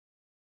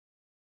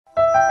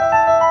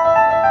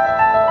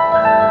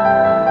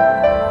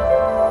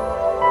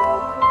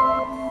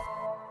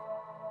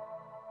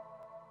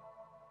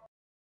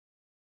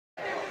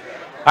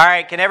All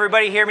right, can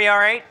everybody hear me all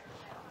right?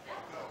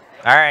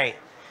 All right.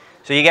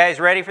 So you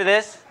guys ready for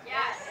this?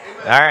 Yes.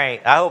 All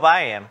right. I hope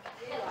I am.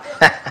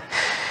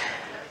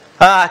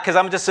 Because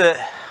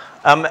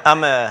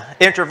I'm a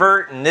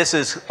introvert, and this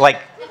is like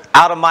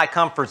out of my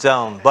comfort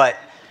zone. But,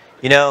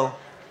 you know,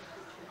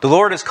 the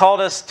Lord has called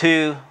us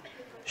to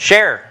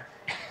share,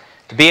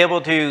 to be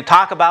able to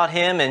talk about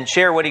Him and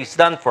share what He's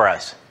done for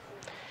us.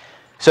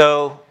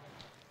 So,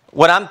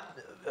 what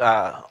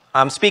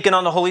I'm speaking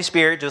on the Holy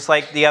Spirit, just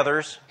like the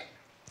others,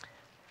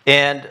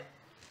 and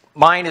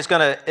mine is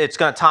gonna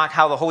talk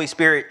how the Holy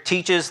Spirit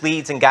teaches,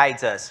 leads, and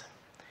guides us.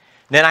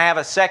 Then I have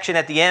a section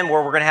at the end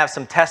where we're going to have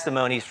some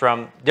testimonies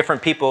from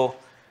different people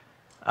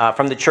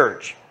from the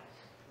church.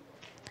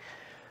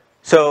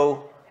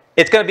 So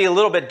it's going to be a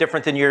little bit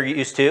different than you're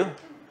used to.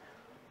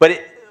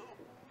 But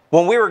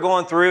when we were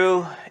going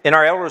through in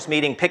our elders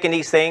meeting picking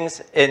these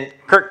things, and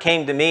Kirk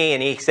came to me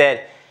and he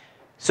said,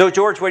 "So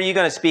George, what are you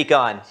going to speak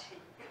on?"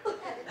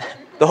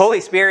 The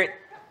Holy Spirit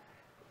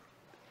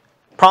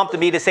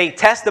prompted me to say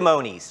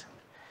testimonies.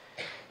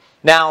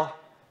 Now,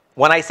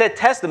 when I said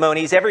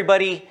testimonies,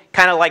 everybody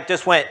kind of like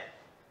just went,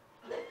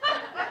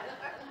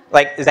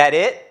 like, is that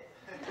it?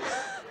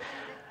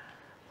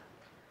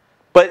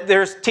 But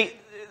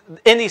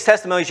in these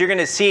testimonies, you're going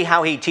to see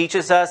how He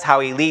teaches us,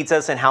 how He leads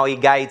us, and how He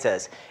guides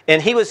us.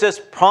 And He was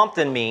just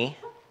prompting me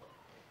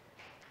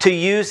to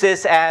use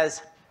this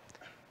as,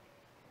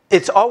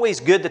 it's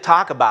always good to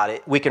talk about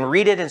it. We can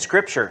read it in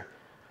Scripture.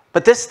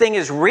 But this thing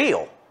is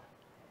real.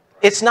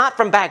 It's not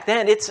from back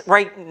then. It's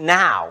right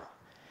now.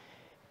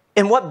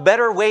 And what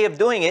better way of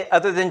doing it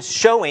other than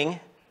showing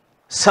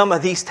some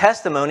of these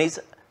testimonies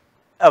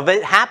of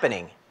it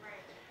happening?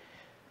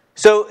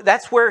 So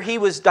that's where He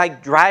was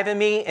like driving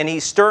me and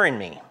He's stirring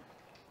me.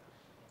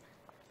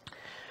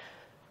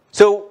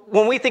 So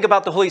when we think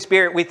about the Holy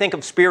Spirit, we think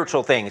of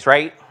spiritual things,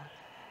 right?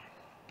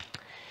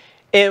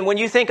 And when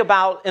you think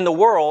about in the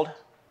world,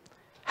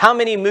 how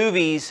many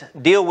movies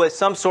deal with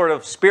some sort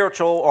of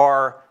spiritual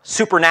or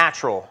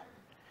supernatural?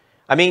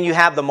 I mean, you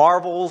have the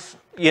Marvels,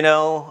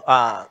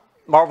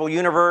 Marvel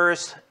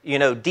Universe,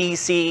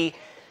 DC,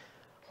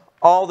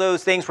 all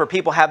those things where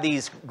people have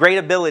these great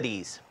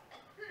abilities.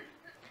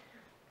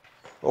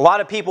 A lot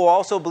of people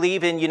also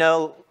believe in,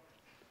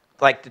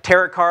 like the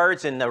tarot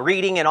cards and the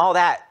reading and all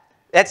that.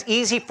 That's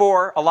easy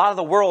for a lot of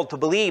the world to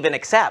believe and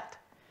accept.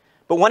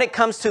 But when it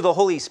comes to the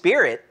Holy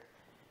Spirit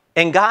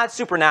and God's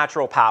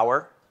supernatural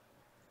power,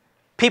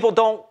 people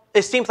don't,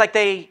 it seems like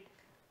they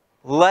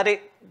let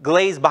it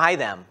glaze by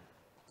them.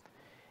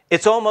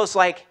 It's almost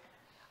like,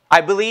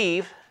 I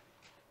believe,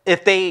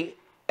 if they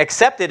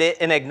accepted it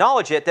and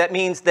acknowledged it, that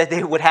means that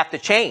they would have to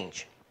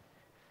change.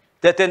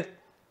 That then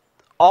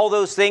all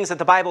those things that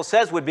the Bible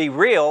says would be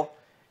real,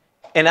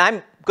 and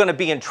I'm going to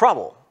be in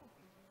trouble.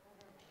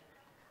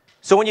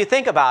 So when you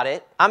think about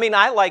it, I mean,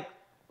 I like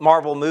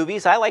Marvel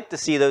movies. I like to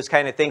see those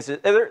kind of things.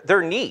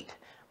 They're neat.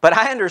 But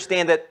I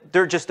understand that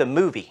they're just a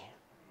movie.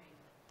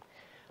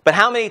 But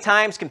how many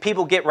times can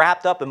people get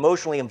wrapped up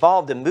emotionally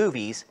involved in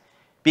movies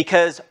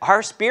because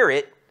our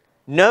spirit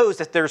knows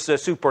that there's a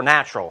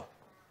supernatural?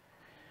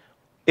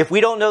 If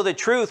we don't know the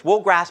truth, we'll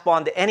grasp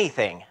onto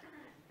anything.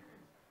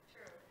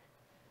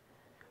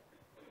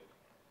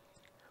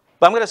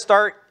 But I'm going to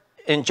start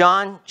in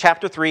John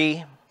chapter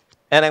 3,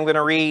 and I'm going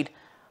to read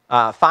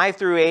 5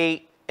 through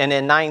 8, and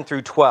then 9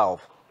 through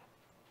 12.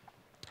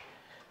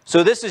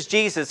 So this is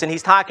Jesus, and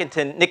He's talking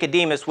to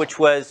Nicodemus, which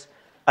was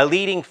a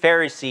leading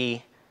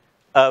Pharisee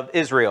of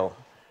Israel.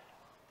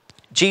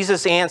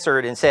 Jesus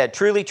answered and said,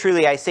 "Truly,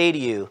 truly, I say to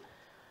you,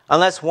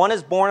 unless one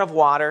is born of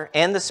water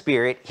and the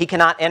Spirit, he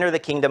cannot enter the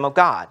kingdom of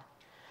God.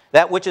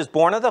 That which is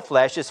born of the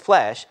flesh is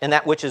flesh, and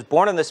that which is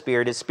born of the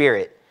Spirit is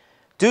spirit.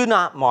 Do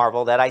not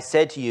marvel that I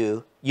said to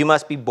you, you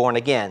must be born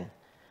again.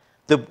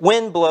 The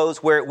wind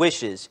blows where it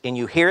wishes, and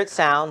you hear its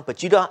sound,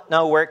 but you don't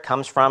know where it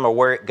comes from or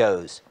where it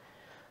goes.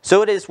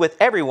 So it is with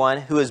everyone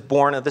who is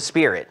born of the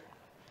Spirit."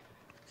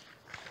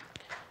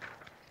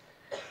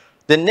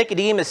 Then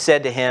Nicodemus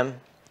said to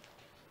Him,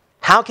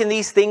 "How can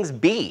these things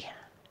be?"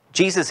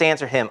 Jesus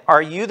answered him,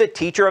 "Are you the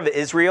teacher of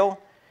Israel,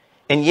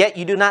 and yet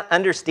you do not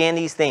understand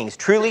these things?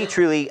 Truly,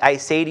 truly, I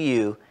say to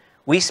you,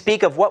 we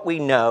speak of what we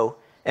know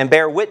and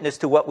bear witness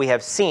to what we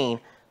have seen,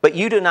 but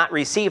you do not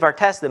receive our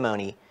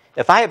testimony.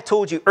 If I have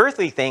told you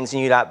earthly things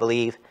and you do not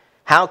believe,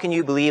 how can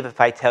you believe if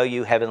I tell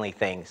you heavenly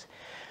things?"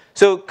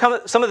 So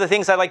some of the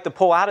things I'd like to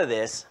pull out of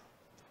this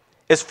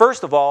is,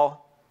 first of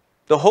all,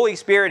 the Holy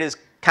Spirit is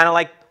kind of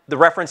like the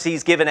reference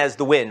He's given as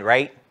the wind,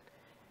 right?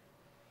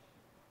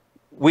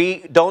 We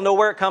don't know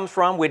where it comes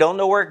from. We don't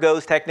know where it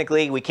goes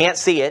technically. We can't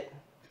see it.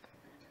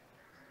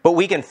 But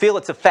we can feel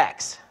its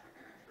effects.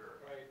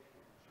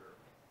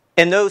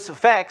 And those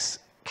effects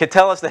can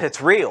tell us that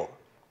it's real.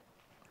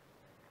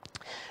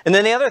 And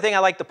then the other thing I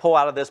like to pull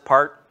out of this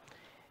part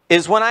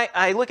is when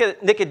I look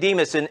at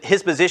Nicodemus and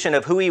his position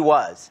of who he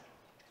was,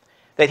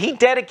 that he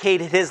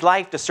dedicated his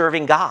life to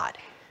serving God,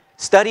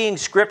 studying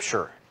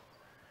Scripture,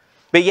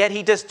 but yet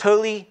he just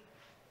totally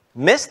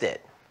missed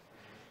it.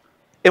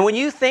 And when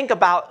you think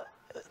about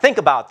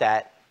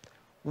that,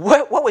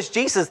 What was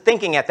Jesus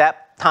thinking at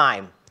that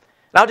time?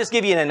 And I'll just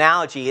give you an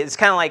analogy. It's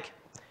kind of like,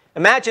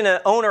 imagine an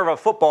owner of a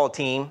football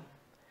team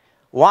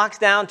walks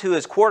down to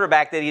his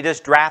quarterback that he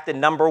just drafted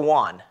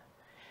 #1.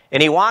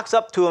 And he walks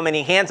up to him and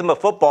he hands him a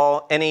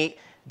football, and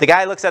the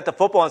guy looks at the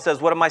football and says,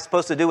 what am I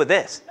supposed to do with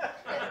this?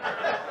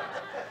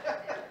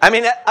 I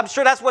mean, I'm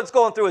sure that's what's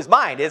going through his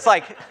mind. It's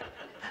like,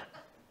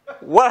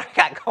 what I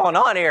got going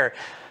on here?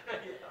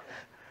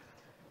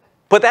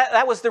 But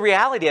that was the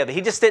reality of it.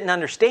 He just didn't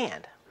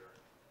understand.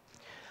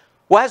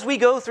 Well, as we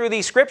go through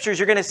these scriptures,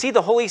 you're going to see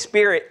the Holy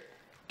Spirit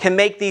can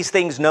make these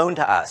things known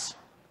to us.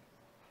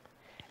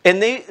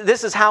 And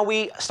this is how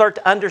we start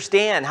to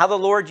understand how the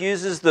Lord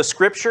uses the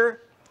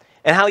scripture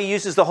and how he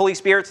uses the Holy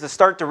Spirit to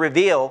start to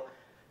reveal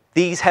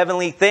these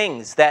heavenly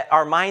things that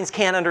our minds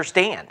can't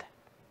understand.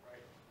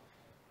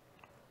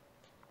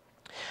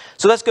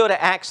 So let's go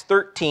to Acts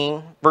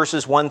 13,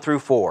 verses 1 through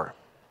 4.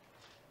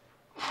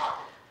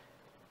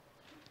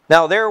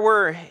 Now there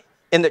were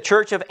in the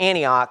church of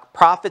Antioch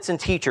prophets and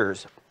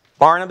teachers,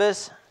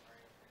 Barnabas,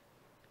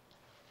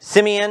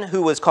 Simeon,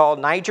 who was called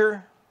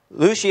Niger,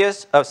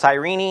 Lucius of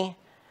Cyrene,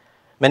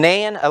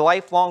 Manaen, a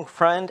lifelong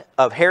friend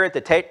of Herod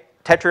the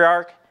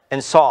Tetrarch,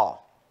 and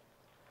Saul.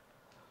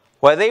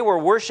 While they were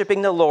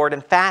worshiping the Lord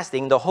and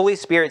fasting, the Holy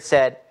Spirit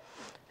said,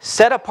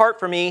 set apart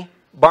for me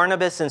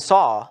Barnabas and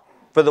Saul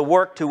for the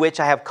work to which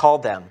I have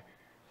called them.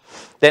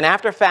 Then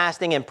after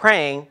fasting and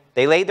praying,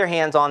 they laid their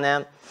hands on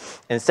them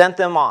and sent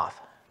them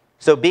off.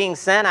 So being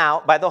sent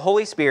out by the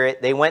Holy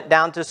Spirit, they went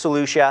down to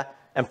Seleucia,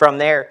 and from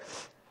there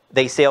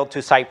they sailed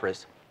to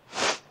Cyprus.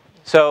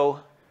 So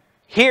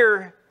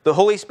here the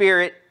Holy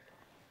Spirit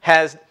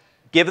has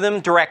given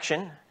them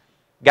direction,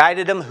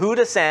 guided them who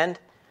to send,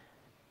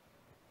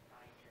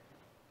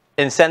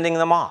 and sending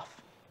them off.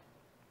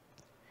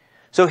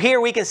 So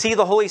here we can see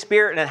the Holy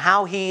Spirit and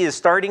how he is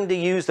starting to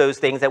use those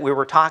things that we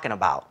were talking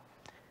about.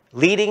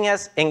 Leading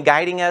us and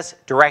guiding us,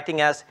 directing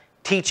us,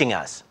 teaching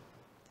us.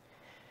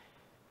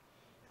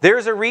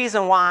 There's a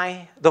reason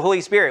why the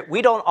Holy Spirit,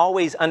 we don't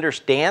always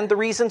understand the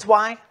reasons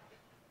why,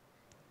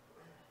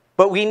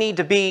 but we need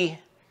to be,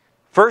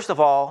 first of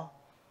all,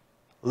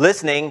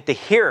 listening to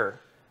hear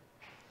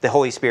the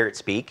Holy Spirit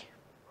speak.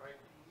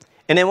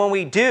 And then when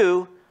we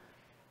do,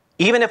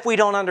 even if we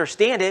don't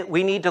understand it,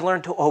 we need to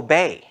learn to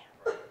obey.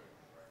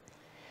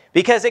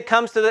 Because it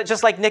comes to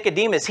just like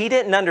Nicodemus, he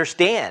didn't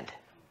understand.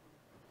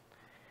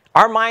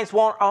 Our minds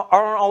aren't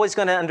always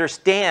going to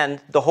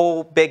understand the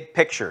whole big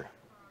picture.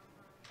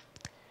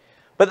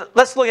 But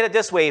let's look at it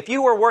this way. If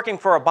you were working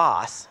for a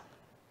boss,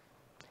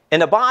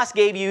 and the boss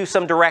gave you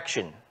some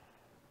direction,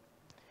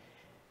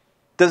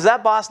 does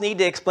that boss need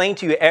to explain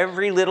to you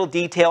every little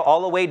detail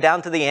all the way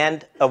down to the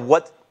end of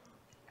what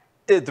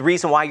the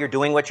reason why you're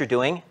doing what you're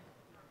doing?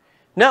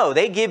 No,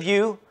 they give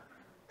you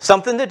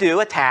something to do,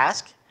 a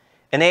task,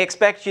 and they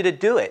expect you to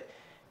do it.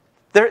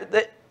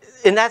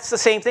 And that's the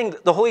same thing.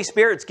 The Holy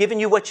Spirit's giving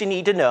you what you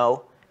need to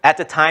know at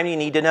the time you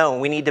need to know,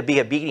 and we need to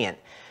be obedient.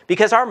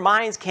 Because our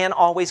minds can't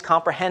always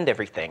comprehend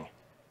everything.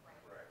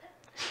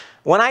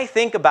 When I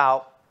think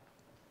about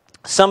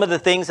some of the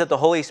things that the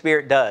Holy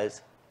Spirit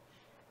does,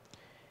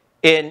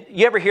 and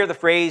you ever hear the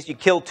phrase, you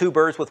kill 2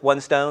 birds with 1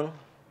 stone?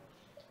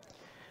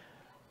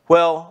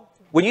 Well,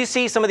 when you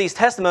see some of these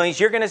testimonies,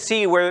 you're going to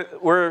see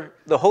where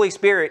the Holy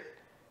Spirit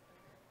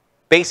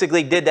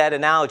basically did that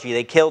analogy.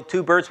 They killed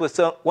 2 birds with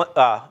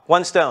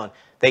 1 stone.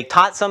 They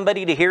taught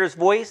somebody to hear his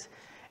voice,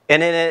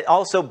 and then it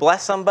also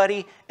blessed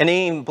somebody, and it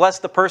even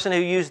blessed the person who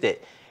used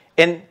it.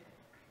 And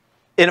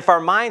if our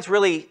minds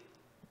really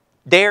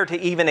dare to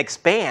even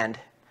expand,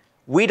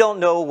 we don't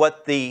know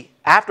what the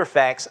after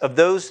effects of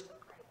those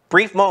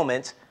brief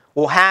moments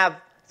will have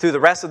through the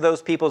rest of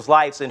those people's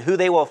lives and who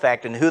they will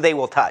affect and who they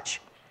will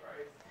touch.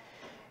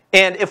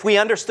 And if we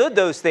understood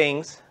those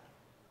things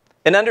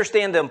and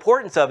understand the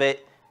importance of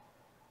it,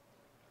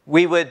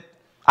 we would,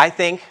 I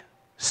think,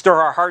 stir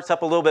our hearts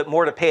up a little bit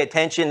more to pay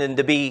attention and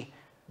to be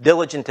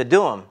diligent to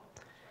do them.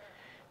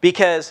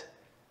 Because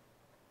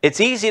it's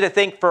easy to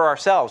think for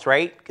ourselves,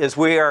 right? Because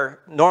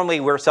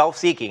we're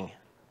self-seeking.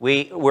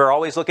 We're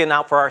always looking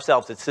out for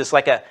ourselves. It's just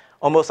like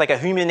almost like a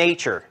human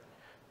nature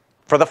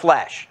for the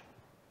flesh.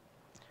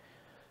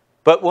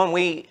 But when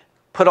we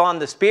put on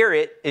the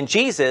Spirit in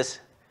Jesus,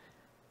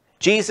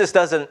 Jesus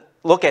doesn't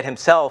look at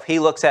himself, he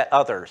looks at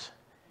others.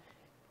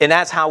 And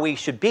that's how we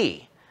should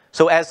be.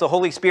 So as the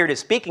Holy Spirit is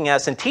speaking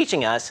us and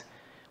teaching us,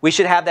 we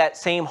should have that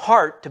same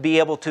heart to be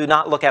able to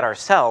not look at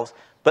ourselves,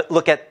 but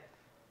look at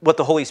what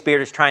the Holy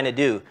Spirit is trying to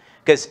do.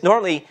 Because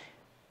normally,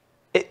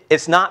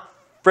 it's not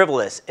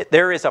frivolous.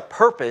 There is a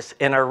purpose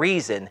and a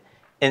reason.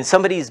 And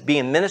somebody's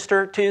being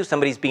ministered to,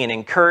 somebody's being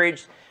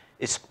encouraged.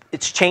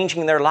 It's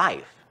changing their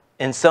life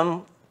in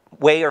some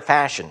way or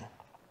fashion.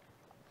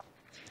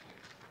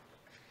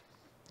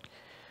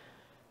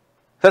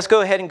 Let's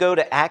go ahead and go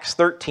to Acts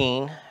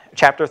 13,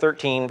 chapter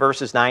 13,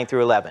 verses 9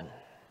 through 11.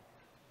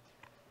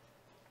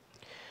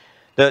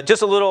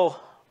 Just a little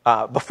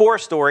before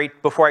story,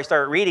 before I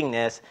start reading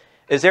this,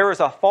 is there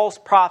was a false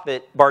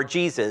prophet,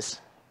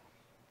 Bar-Jesus,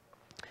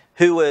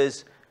 who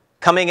was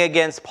coming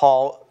against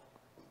Paul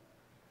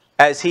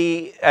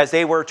as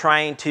they were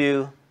trying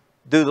to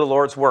do the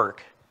Lord's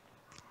work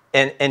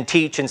and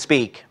teach and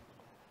speak.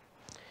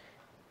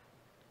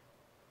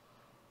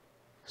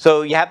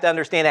 So you have to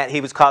understand that he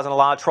was causing a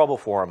lot of trouble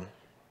for him.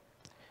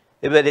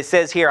 But it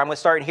says here, I'm going to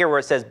start here where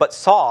it says, "But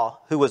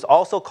Saul, who was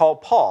also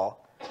called Paul,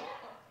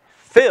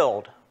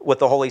 filled with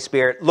the Holy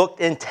Spirit, looked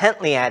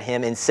intently at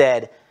him and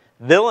said,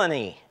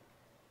 'Villainy,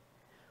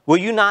 will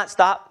you not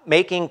stop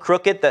making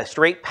crooked the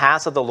straight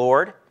paths of the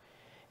Lord?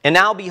 And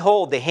now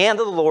behold, the hand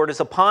of the Lord is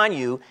upon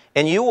you,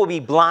 and you will be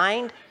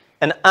blind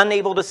and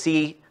unable to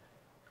see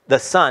the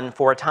sun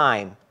for a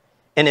time.'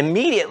 And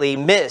immediately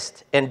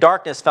mist and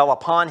darkness fell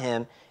upon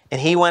him,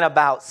 and he went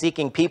about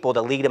seeking people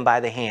to lead him by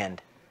the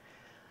hand."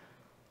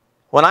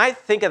 When I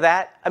think of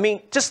that, I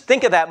mean, just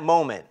think of that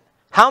moment.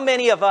 How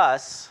many of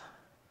us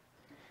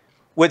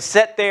would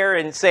sit there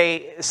and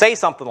say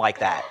something like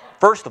that?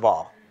 First of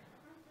all,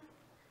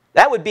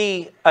 that would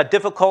be a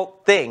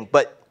difficult thing,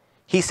 but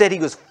he said he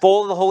was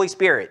full of the Holy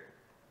Spirit.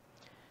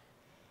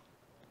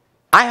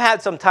 I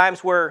had some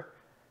times where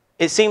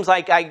it seems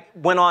like I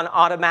went on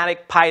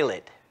automatic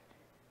pilot.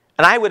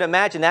 And I would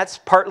imagine that's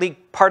partly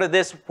part of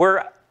this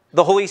where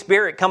the Holy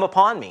Spirit come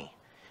upon me.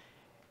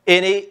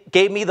 And it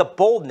gave me the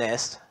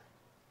boldness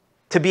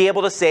to be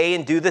able to say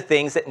and do the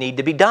things that need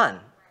to be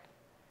done.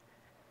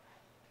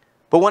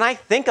 But when I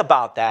think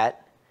about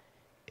that,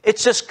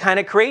 it's just kind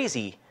of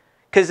crazy.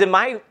 Because in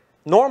my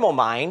normal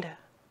mind,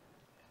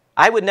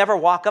 I would never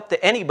walk up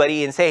to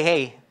anybody and say,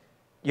 "Hey,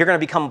 you're going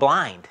to become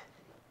blind."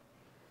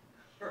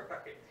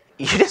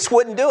 You just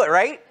wouldn't do it,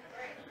 right?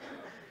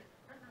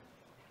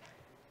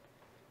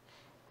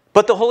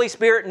 But the Holy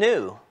Spirit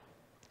knew.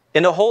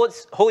 And the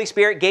Holy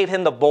Spirit gave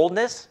him the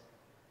boldness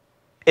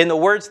and the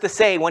words to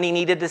say when he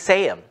needed to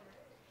say them.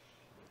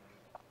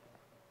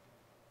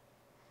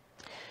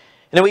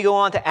 And then we go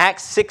on to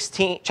Acts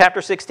 16,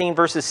 chapter 16,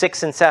 verses 6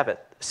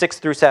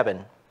 through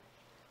 7.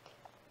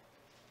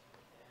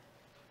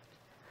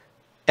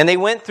 "And they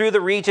went through the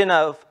region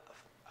of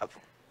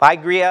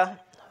Phrygia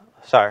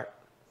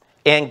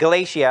and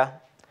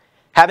Galatia,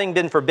 having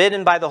been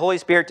forbidden by the Holy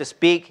Spirit to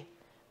speak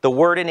the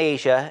word in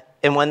Asia.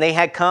 And when they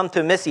had come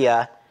to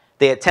Mysia,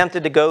 they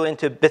attempted to go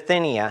into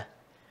Bithynia,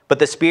 but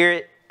the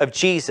Spirit of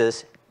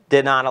Jesus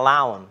did not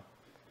allow them."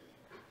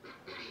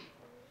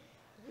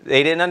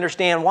 They didn't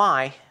understand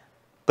why,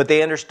 but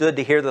they understood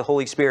to hear the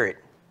Holy Spirit.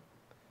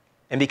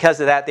 And because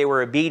of that, they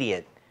were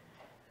obedient.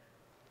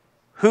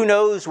 Who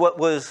knows what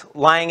was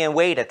lying in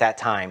wait at that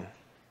time?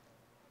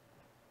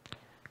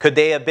 Could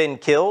they have been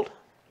killed?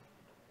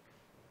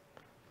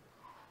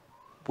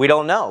 We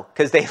don't know,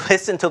 because they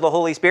listened to the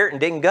Holy Spirit and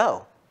didn't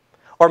go.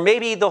 Or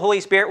maybe the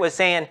Holy Spirit was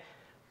saying,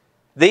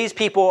 "These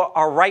people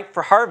are ripe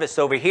for harvest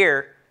over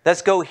here.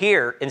 Let's go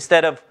here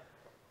instead of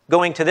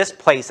going to this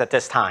place at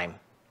this time."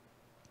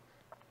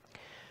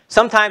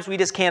 Sometimes we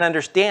just can't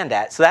understand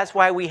that. So that's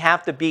why we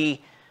have to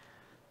be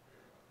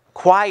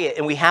quiet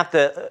and we have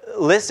to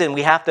listen.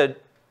 We have to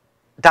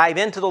dive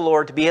into the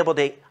Lord to be able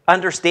to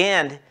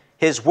understand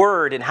his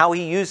word and how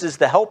he uses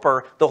the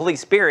helper, the Holy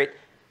Spirit,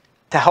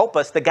 to help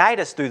us, to guide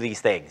us through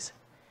these things.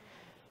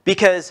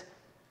 Because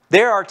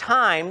there are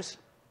times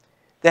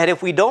that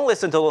if we don't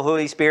listen to the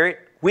Holy Spirit,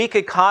 we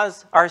could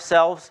cause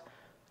ourselves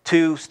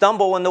to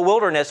stumble in the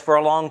wilderness for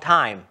a long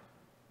time,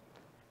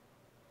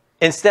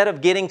 instead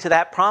of getting to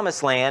that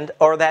promised land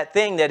or that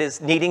thing that is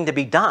needing to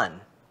be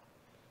done.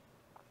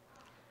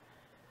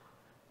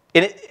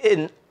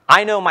 And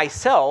I know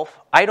myself,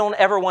 I don't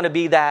ever want to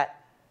be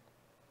that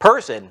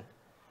person.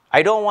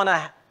 I don't want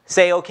to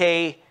say,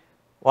 "Okay,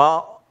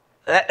 well,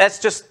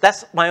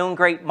 that's my own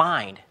great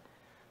mind."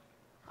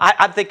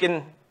 I'm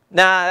thinking,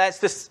 "Nah, that's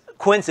just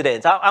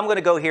coincidence. I'm going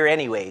to go here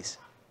anyways."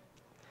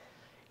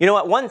 You know,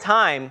 at one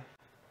time,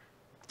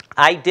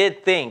 I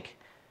did think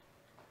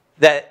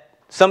that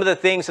some of the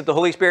things that the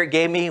Holy Spirit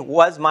gave me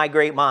was my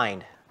great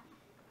mind,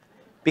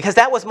 because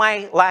that was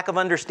my lack of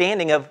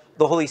understanding of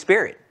the Holy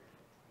Spirit.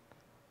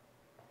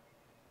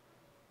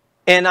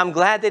 And I'm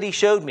glad that he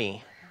showed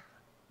me.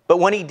 But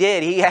when he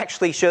did, he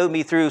actually showed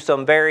me through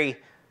some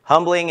very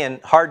humbling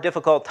and hard,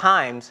 difficult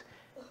times,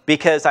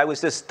 because I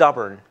was just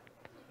stubborn,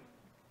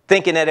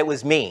 thinking that it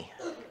was me,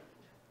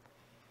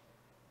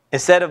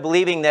 instead of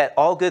believing that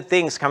all good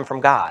things come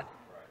from God.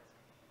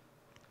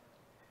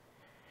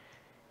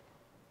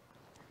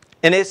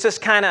 And it's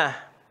just kind of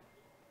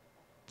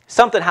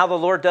something how the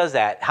Lord does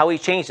that, how he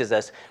changes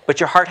us. But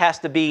your heart has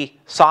to be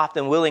soft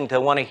and willing to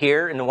want to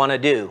hear and to want to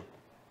do.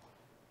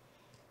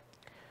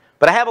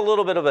 But I have a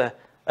little bit of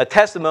a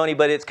testimony,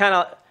 but it's kind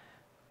of,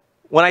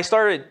 when I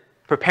started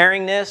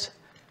preparing this,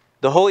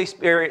 the Holy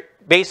Spirit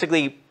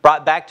basically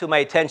brought back to my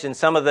attention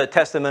some of the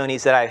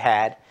testimonies that I've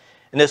had.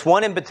 And this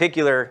one in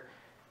particular,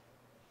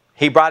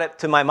 he brought it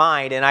to my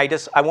mind, and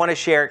I want to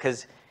share it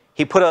because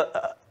he put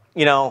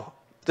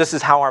this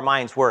is how our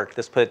minds work,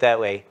 let's put it that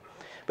way.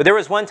 But there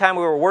was one time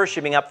we were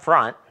worshiping up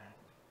front,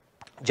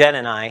 Jen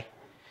and I,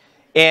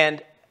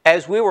 and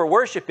as we were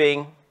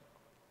worshiping,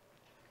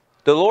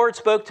 the Lord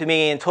spoke to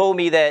me and told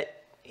me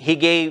that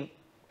the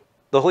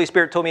Holy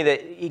Spirit told me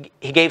that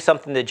he gave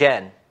something to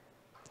Jen.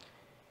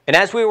 And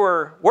as we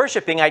were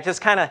worshiping, I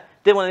just kind of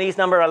did one of these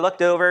numbers. I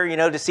looked over,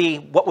 to see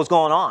what was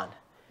going on.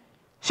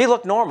 She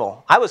looked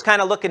normal. I was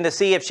kind of looking to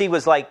see if she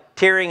was like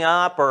tearing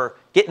up or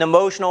getting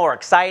emotional or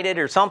excited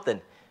or something.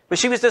 But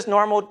she was just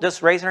normal,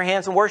 just raising her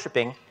hands and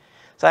worshiping.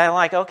 So I'm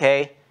like,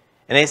 okay.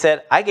 And they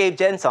said, I gave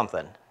Jen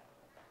something.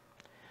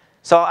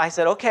 So I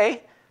said,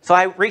 okay. So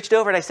I reached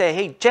over and I said,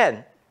 hey,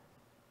 Jen,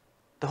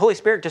 the Holy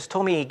Spirit just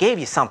told me he gave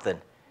you something.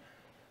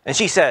 And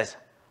she says,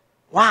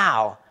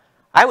 wow,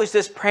 I was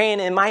just praying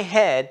in my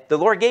head. The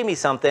Lord gave me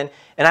something,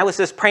 and I was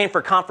just praying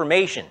for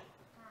confirmation.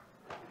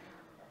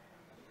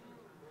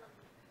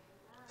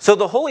 So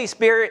the Holy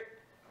Spirit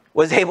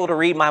was able to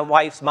read my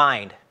wife's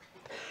mind.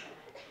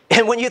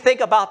 And when you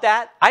think about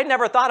that, I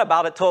never thought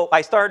about it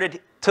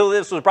till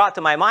this was brought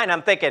to my mind.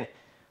 I'm thinking,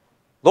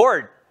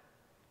 Lord,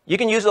 you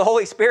can use the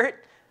Holy Spirit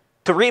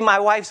to read my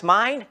wife's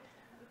mind?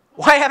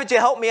 Why haven't you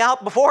helped me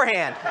out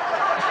beforehand?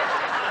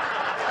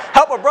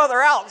 Help a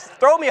brother out.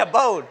 Throw me a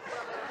bone.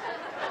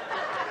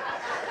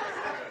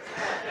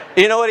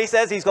 You know what he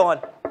says? He's going,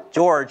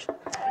 George,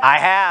 I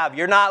have.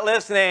 You're not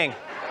listening.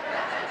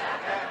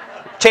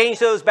 Change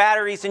those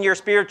batteries in your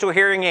spiritual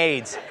hearing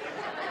aids.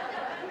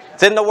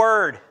 It's in the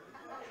Word.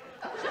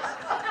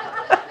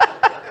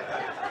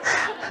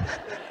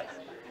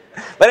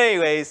 But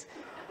anyways,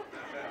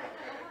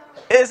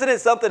 isn't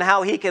it something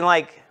how he can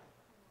like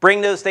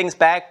bring those things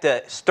back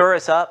to stir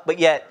us up, but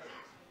yet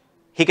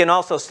he can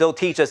also still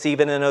teach us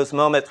even in those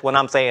moments when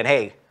I'm saying,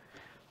 hey,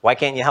 why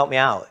can't you help me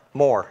out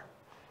more?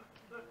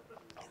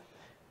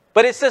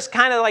 But it's just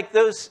kind of like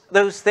those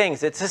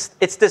things. It's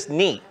just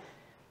neat.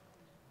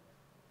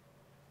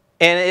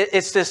 And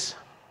it's just,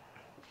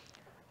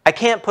 I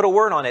can't put a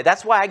word on it.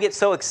 That's why I get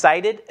so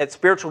excited at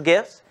spiritual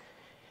gifts.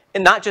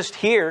 And not just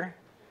here,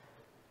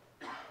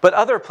 but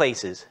other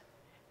places.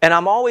 And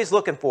I'm always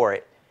looking for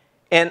it.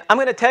 And I'm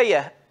going to tell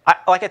you,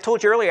 like I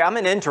told you earlier, I'm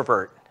an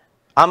introvert.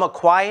 I'm a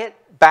quiet,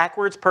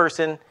 backwards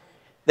person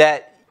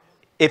that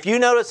if you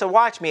notice or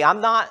watch me, I'm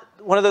not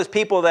one of those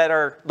people that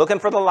are looking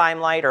for the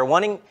limelight or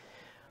wanting.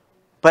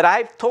 But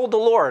I've told the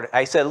Lord,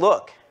 I said,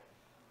 look,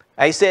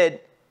 I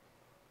said,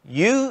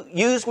 you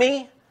use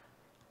me,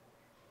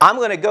 I'm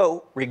going to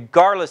go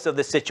regardless of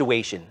the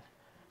situation.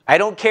 I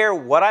don't care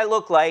what I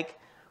look like,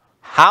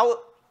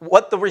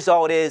 what the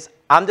result is.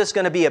 I'm just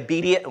going to be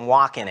obedient and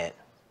walk in it.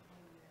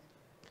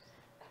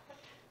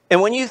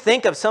 And when you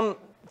think of some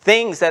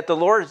things that the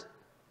Lord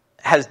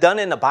has done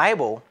in the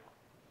Bible,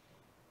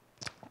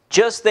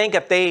 just think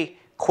if they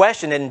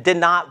questioned and did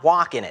not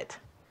walk in it.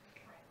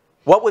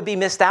 What would be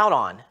missed out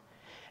on?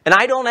 And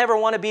I don't ever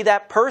want to be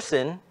that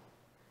person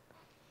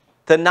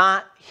to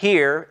not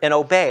hear and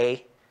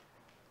obey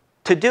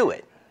to do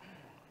it.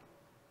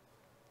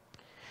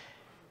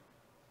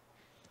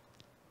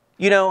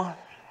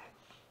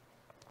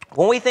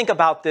 When we think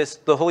about this,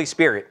 the Holy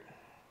Spirit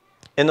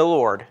and the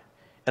Lord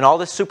and all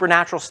this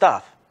supernatural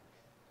stuff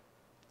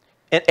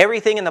and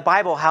everything in the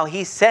Bible, how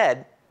he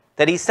said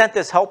that he sent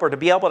this helper to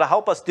be able to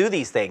help us do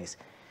these things.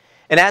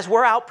 And as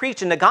we're out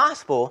preaching the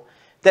gospel,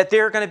 that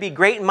there are going to be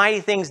great and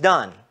mighty things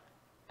done.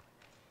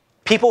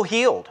 People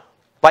healed,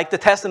 like the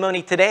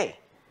testimony today.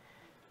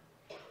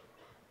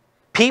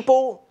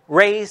 People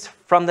raised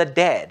from the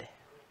dead.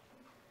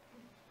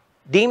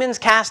 Demons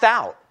cast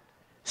out.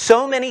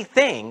 So many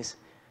things.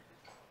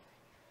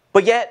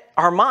 But yet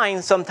our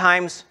minds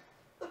sometimes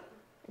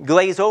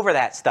glaze over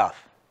that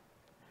stuff.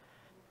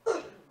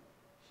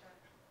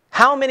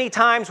 How many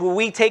times will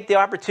we take the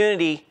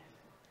opportunity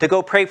to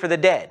go pray for the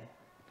dead?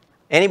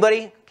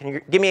 Anybody? Can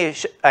you give me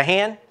a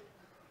hand?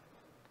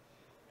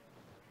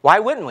 Why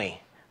wouldn't we?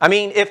 I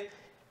mean, if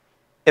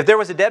there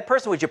was a dead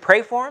person, would you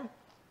pray for him?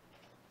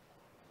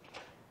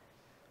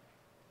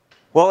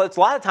 Well, a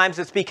lot of times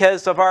it's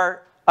because of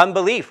our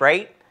unbelief,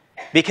 right?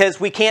 Because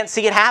we can't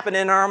see it happen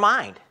in our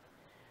mind.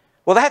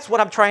 Well, that's what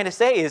I'm trying to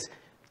say is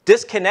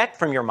disconnect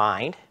from your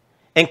mind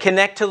and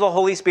connect to the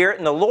Holy Spirit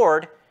and the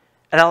Lord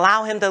and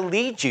allow him to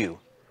lead you.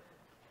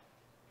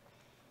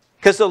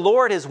 Because the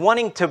Lord is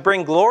wanting to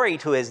bring glory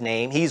to his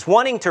name. He's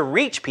wanting to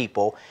reach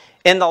people.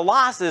 And the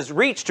lost is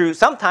reached through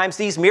sometimes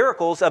these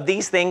miracles of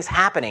these things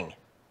happening.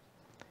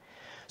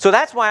 So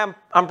that's why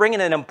I'm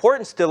bringing an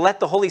importance to let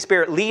the Holy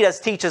Spirit lead us,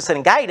 teach us,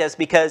 and guide us.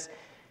 Because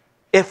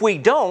if we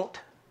don't,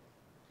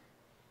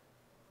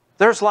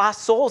 there's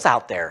lost souls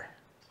out there.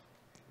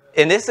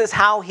 And this is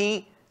how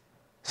he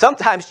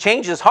sometimes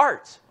changes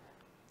hearts.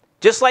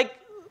 Just like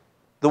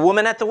the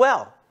woman at the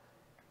well.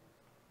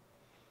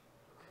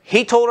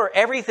 He told her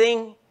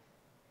everything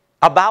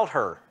about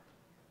her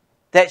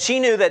that she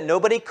knew that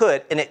nobody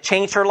could, and it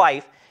changed her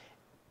life.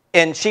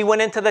 And she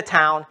went into the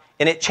town,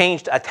 and it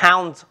changed a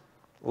town's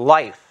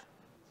life.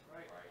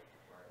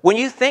 When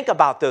you think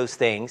about those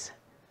things,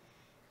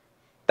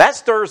 that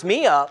stirs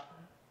me up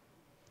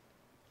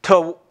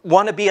to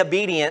want to be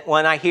obedient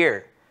when I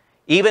hear.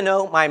 Even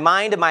though my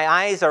mind and my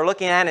eyes are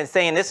looking at it and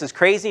saying this is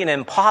crazy and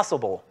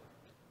impossible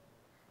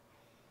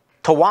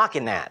to walk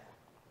in that.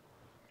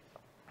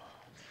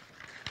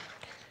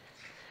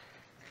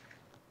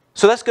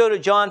 So let's go to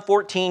John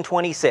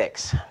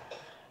 14:26.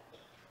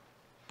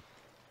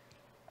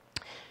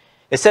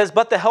 It says,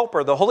 but the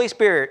Helper, the Holy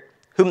Spirit,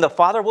 whom the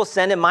Father will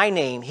send in my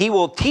name, he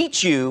will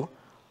teach you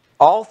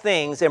all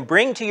things and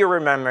bring to your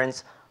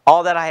remembrance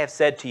all that I have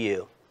said to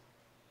you.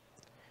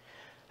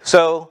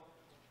 So,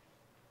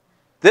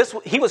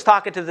 he was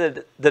talking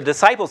to the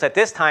disciples at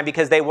this time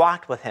because they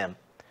walked with him.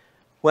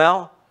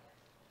 Well,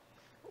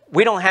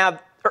 we don't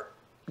have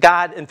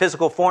God in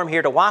physical form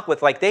here to walk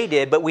with like they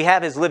did, but we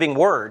have his living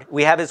word.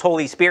 We have his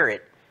Holy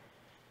Spirit.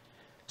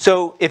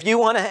 So if you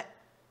want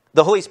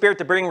the Holy Spirit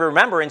to bring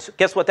remembrance,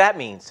 guess what that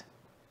means?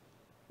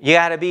 You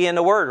got to be in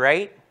the word,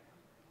 right?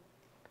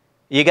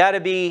 You got to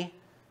be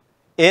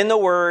in the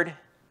word,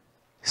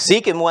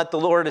 seeking what the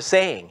Lord is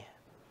saying.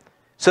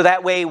 So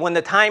that way, when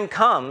the time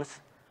comes,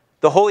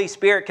 the Holy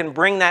Spirit can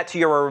bring that to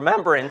your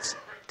remembrance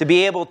to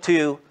be able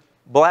to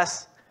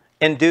bless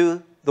and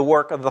do the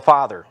work of the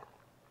Father.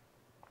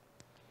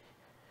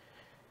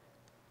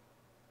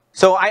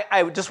 So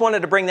I just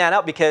wanted to bring that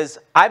up because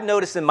I've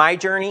noticed in my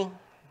journey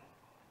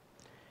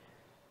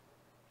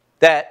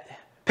that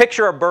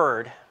picture a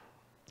bird.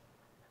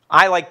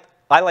 I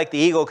like the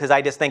eagle because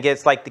I just think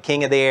it's like the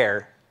king of the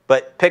air.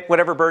 But pick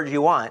whatever bird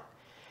you want.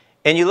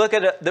 And you look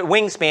at the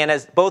wingspan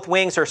as both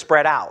wings are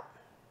spread out.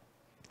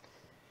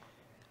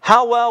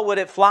 How well would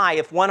it fly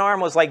if one arm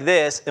was like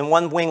this and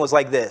one wing was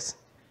like this?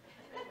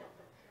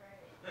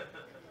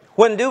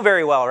 Wouldn't do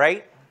very well,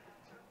 right?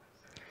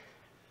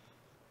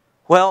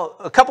 Well,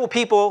 a couple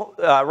people,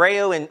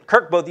 Rayo and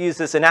Kirk both used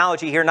this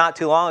analogy here not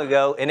too long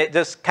ago, and it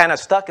just kind of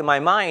stuck in my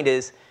mind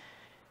is,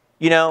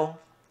 you know,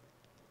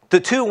 the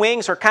two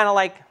wings are kind of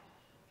like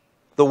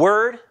the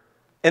Word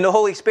and the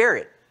Holy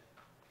Spirit.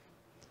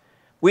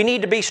 We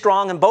need to be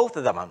strong in both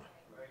of them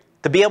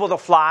to be able to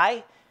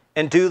fly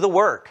and do the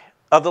work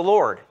of the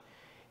Lord.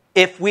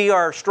 If we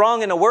are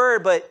strong in the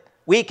Word but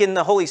weak in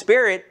the Holy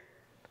Spirit,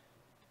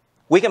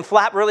 we can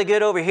flap really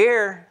good over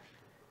here,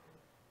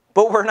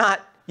 but we're not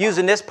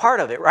using this part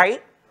of it,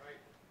 right?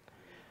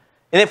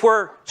 And if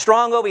we're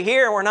strong over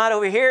here and we're not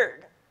over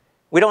here,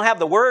 we don't have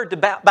the Word to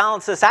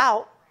balance this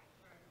out,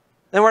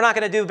 then we're not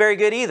going to do very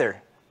good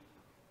either.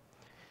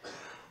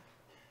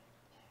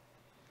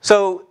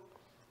 So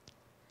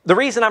the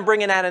reason I'm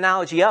bringing that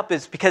analogy up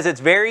is because it's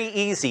very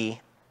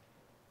easy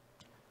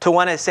to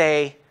want to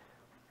say,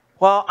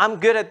 well, I'm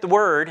good at the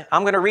Word.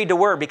 I'm going to read the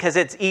Word because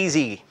it's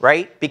easy,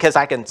 right? Because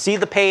I can see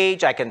the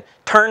page, I can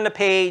turn the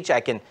page, I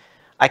can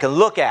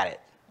look at it.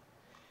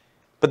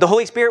 But the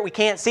Holy Spirit, we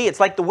can't see. It's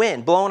like the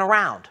wind blowing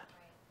around.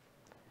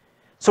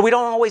 So we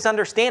don't always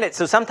understand it.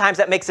 So sometimes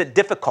that makes it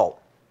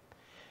difficult.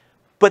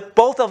 But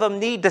both of them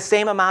need the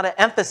same amount of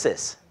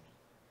emphasis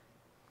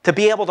to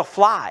be able to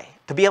fly,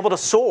 to be able to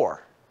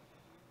soar.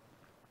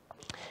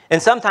 And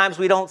sometimes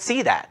we don't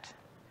see that.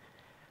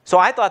 So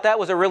I thought that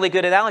was a really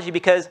good analogy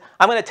because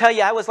I'm going to tell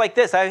you, I was like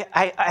this.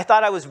 I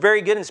thought I was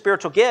very good in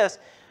spiritual gifts,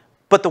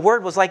 but the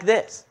Word was like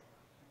this.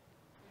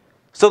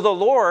 So the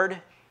Lord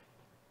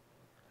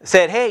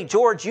said, hey,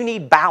 George, you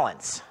need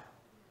balance.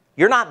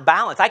 You're not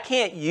balanced. I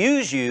can't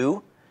use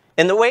you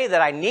in the way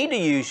that I need to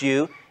use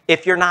you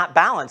if you're not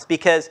balanced.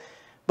 Because,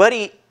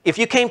 buddy, if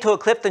you came to a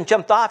cliff and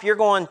jumped off, you're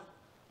going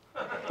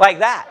like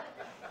that.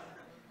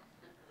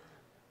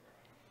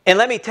 And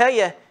let me tell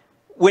you,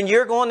 when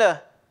you're going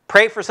to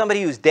pray for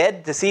somebody who's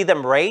dead to see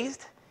them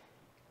raised,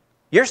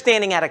 you're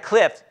standing at a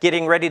cliff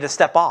getting ready to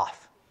step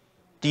off.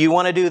 Do you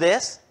want to do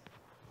this?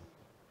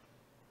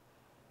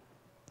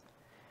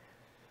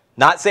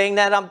 Not saying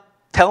that I'm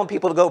telling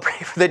people to go pray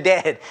for the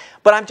dead,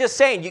 but I'm just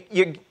saying,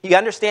 you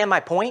understand my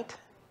point?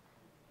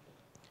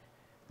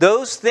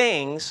 Those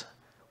things,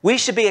 we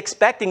should be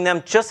expecting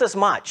them just as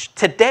much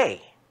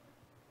today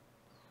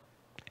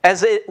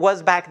as it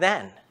was back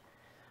then.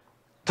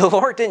 The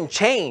Lord didn't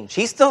change.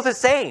 He's still the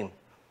same.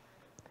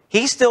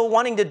 He's still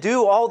wanting to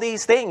do all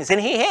these things, and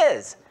He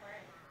is.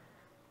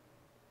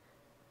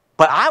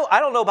 But I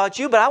don't know about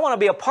you, but I want to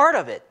be a part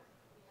of it.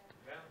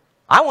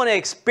 I want to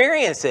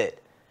experience it.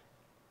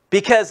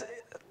 Because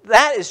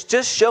that is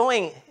just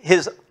showing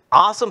His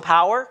awesome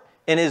power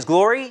and His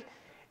glory,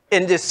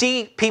 and to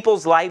see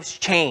people's lives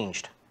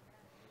changed.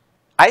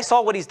 I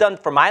saw what He's done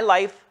for my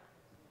life,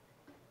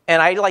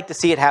 and I'd like to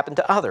see it happen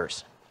to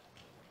others.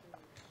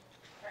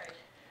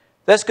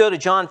 Let's go to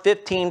John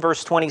 15,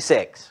 verse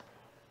 26.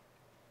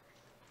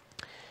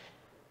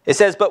 It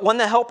says, but when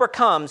the Helper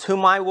comes,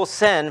 whom I will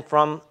send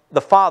from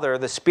the Father,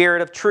 the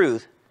Spirit of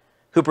truth,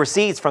 who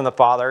proceeds from the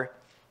Father,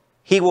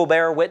 He will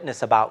bear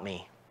witness about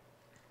me.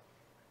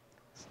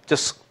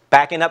 Just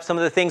backing up some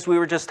of the things we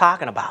were just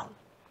talking about.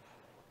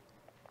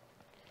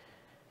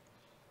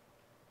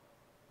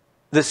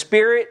 The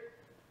Spirit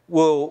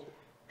will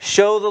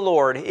show the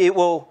Lord. It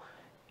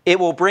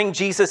will bring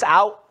Jesus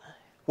out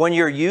when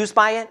you're used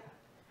by it,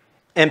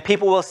 and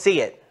people will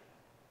see it.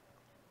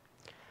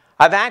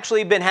 I've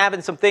actually been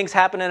having some things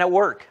happening at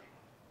work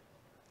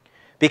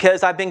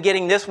because I've been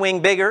getting this wing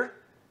bigger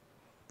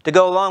to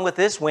go along with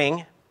this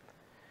wing.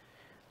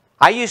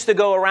 I used to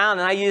go around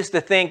and I used to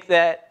think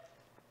that,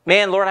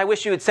 man, Lord, I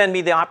wish you would send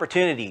me the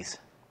opportunities.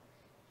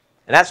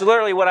 And that's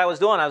literally what I was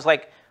doing. I was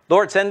like,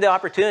 Lord, send the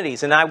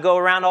opportunities. And I would go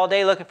around all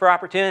day looking for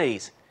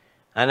opportunities.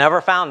 I never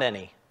found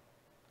any.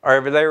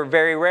 or they were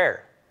very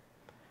rare.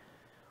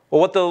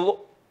 Well, what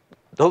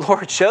the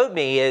Lord showed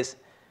me is,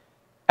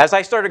 as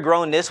I started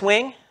growing this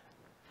wing,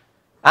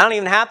 I don't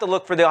even have to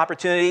look for the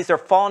opportunities. They're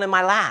falling in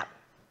my lap.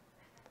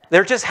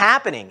 They're just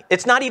happening.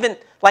 It's not even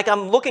like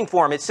I'm looking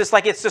for them. It's just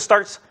like it just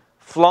starts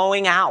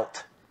flowing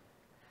out.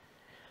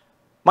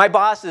 My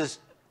boss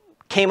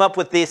came up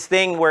with this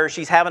thing where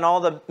she's having all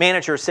the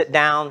managers sit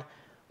down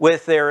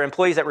with their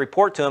employees that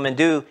report to them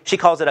and she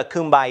calls it a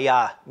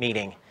kumbaya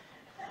meeting.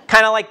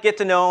 Kind of like get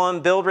to know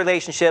them, build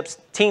relationships,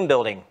 team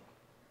building.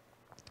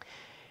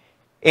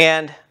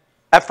 And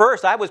at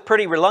first I was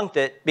pretty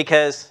reluctant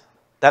because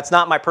that's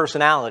not my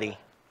personality.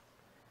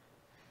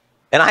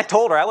 And I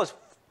told her, I was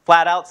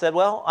flat out said,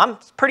 well, I'm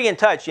pretty in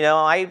touch. You know,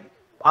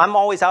 I'm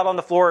always out on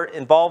the floor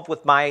involved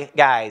with my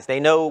guys. They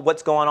know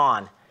what's going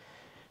on.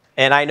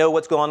 And I know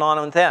what's going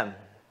on with them.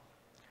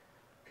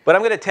 But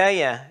I'm going to tell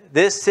you,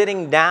 this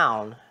sitting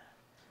down,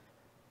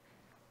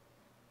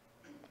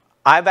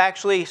 I've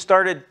actually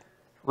started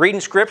reading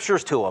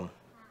scriptures to them.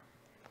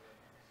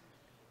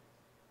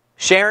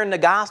 Sharing the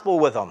gospel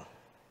with them.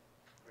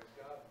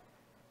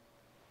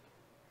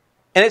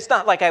 And it's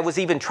not like I was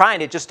even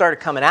trying. It just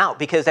started coming out.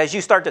 Because as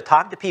you start to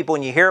talk to people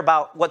and you hear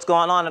about what's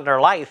going on in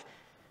their life,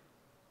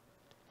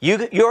 you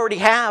already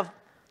have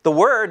the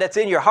word that's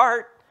in your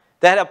heart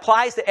that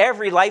applies to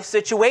every life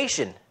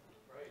situation.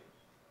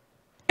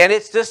 And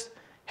it's just,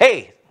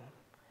 hey,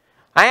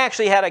 I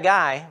actually had a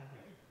guy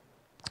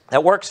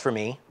that works for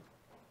me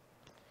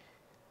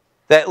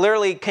that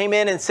literally came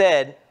in and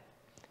said,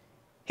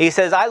 he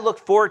says, I look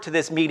forward to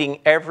this meeting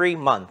every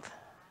month.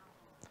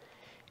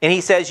 And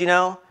he says, you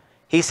know,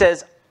 he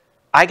says,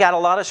 I got a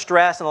lot of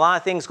stress and a lot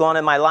of things going on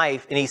in my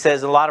life. And he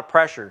says, a lot of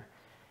pressure.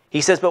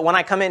 He says, but when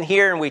I come in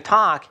here and we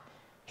talk,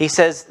 he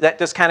says, that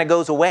just kind of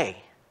goes away.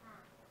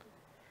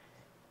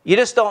 You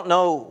just don't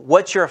know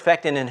what you're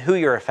affecting and who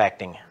you're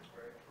affecting.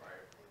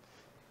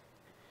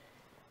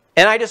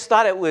 And I just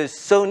thought it was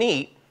so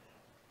neat,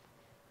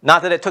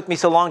 not that it took me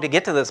so long to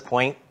get to this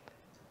point,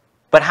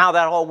 but how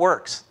that all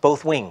works,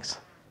 both wings.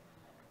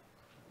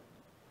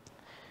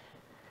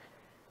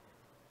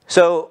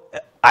 So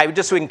I would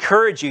just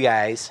encourage you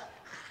guys,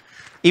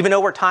 even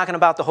though we're talking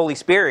about the Holy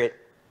Spirit,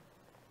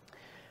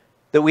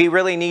 that we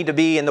really need to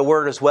be in the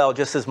Word as well,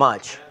 just as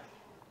much.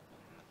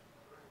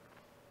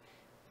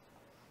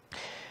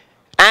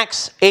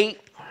 Acts 8,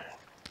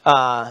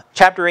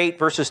 chapter 8,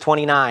 verses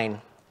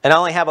 29. And I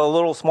only have a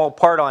little small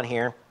part on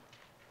here,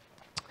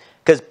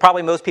 because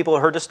probably most people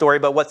have heard the story,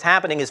 but what's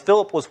happening is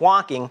Philip was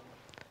walking,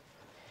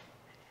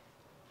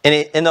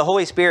 and the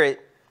Holy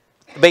Spirit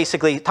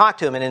basically talked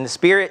to him, and the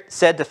Spirit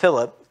said to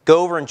Philip,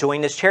 go over and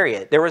join this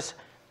chariot. There was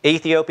an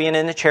Ethiopian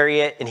in the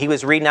chariot, and he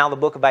was reading out the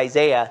book of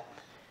Isaiah.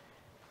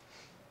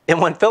 And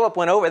when Philip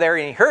went over there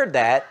and he heard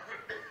that,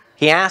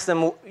 he asked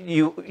him,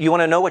 you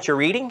want to know what you're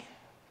reading?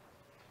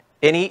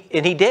 And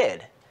he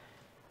did.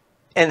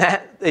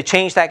 And it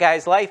changed that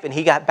guy's life, and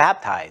he got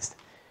baptized.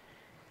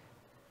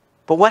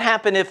 But what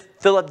happened if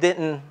Philip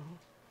didn't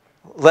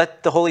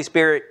let the Holy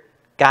Spirit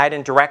guide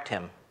and direct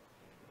him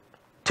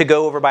to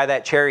go over by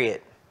that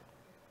chariot?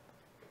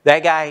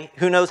 That guy,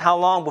 who knows how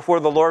long before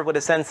the Lord would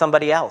have sent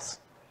somebody else?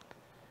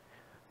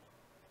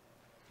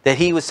 That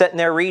he was sitting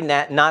there reading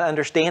that and not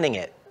understanding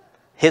it.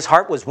 His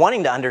heart was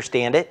wanting to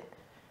understand it.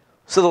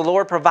 So the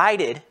Lord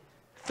provided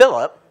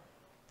Philip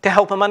to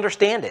help him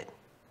understand it.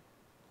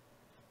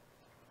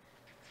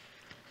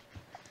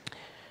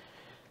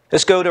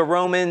 Let's go to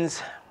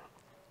Romans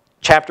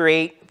chapter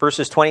 8,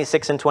 verses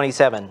 26 and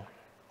 27.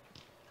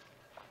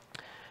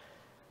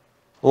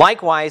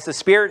 Likewise, the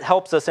Spirit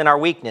helps us in our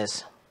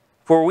weakness,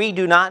 for we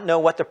do not know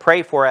what to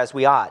pray for as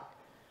we ought.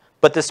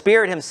 But the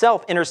Spirit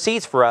himself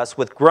intercedes for us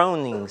with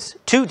groanings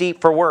too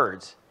deep for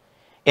words.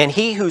 And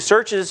he who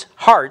searches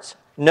hearts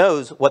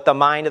knows what the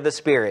mind of the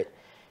Spirit,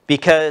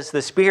 because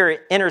the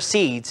Spirit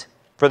intercedes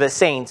for the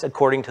saints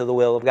according to the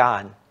will of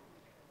God.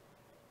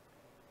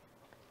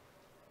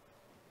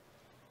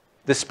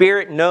 The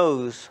Spirit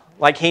knows,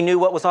 like he knew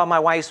what was on my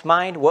wife's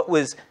mind, what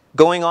was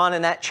going on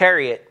in that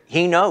chariot.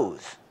 He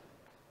knows.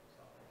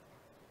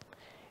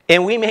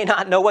 And we may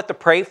not know what to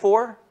pray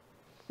for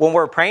when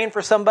we're praying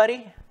for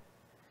somebody.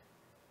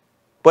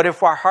 But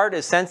if our heart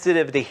is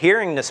sensitive to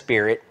hearing the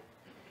Spirit,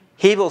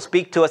 he will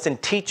speak to us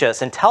and teach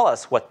us and tell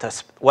us what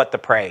to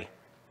pray.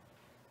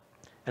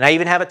 And I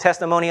even have a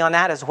testimony on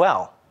that as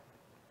well.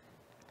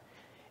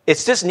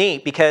 It's just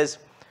neat because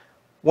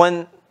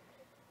when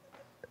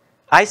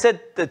I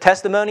said the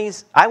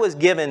testimonies, I was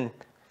given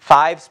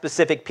 5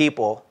 specific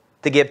people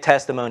to give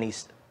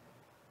testimonies.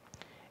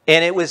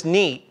 And it was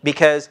neat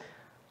because,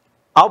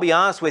 I'll be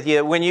honest with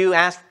you, when you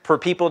ask for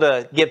people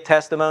to give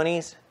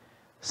testimonies,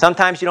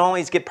 sometimes you don't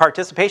always get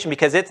participation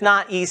because it's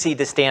not easy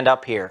to stand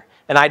up here.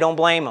 And I don't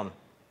blame them.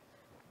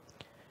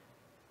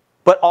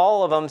 But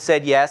all of them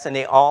said yes, and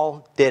they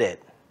all did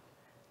it.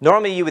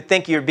 Normally you would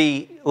think you'd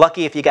be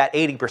lucky if you got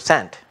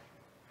 80%.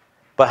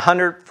 But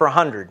 100 for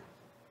 100.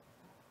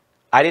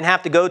 I didn't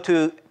have to go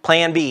to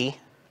plan B.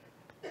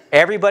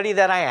 Everybody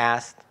that I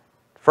asked,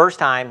 first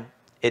time,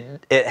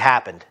 it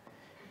happened.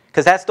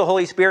 because that's the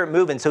Holy Spirit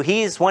moving. So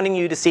he's wanting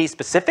you to see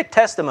specific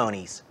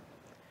testimonies.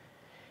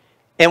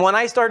 And when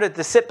I started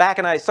to sit back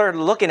and I started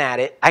looking at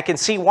it, I can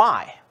see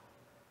why.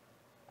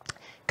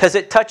 Because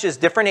it touches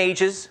different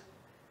ages,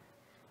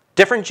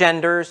 different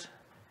genders,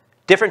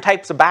 different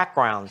types of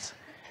backgrounds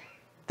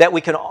that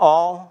we can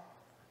all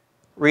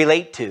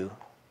relate to,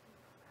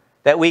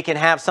 that we can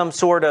have some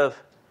sort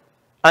of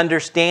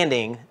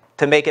understanding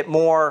to make it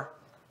more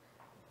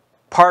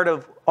part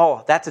of,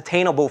 oh, that's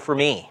attainable for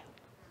me.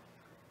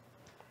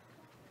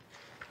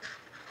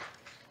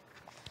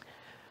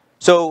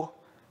 So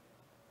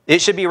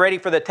it should be ready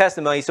for the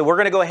testimony. So we're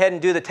going to go ahead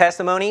and do the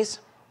testimonies,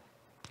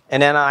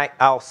 and then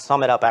I'll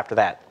sum it up after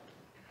that.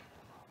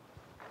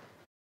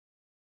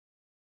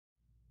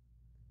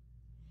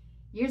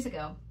 Years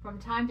ago, from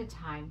time to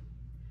time,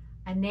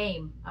 a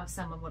name of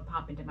someone would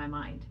pop into my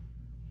mind.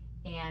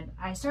 And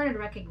I started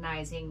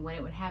recognizing when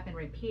it would happen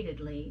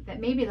repeatedly that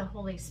maybe the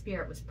Holy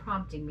Spirit was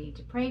prompting me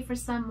to pray for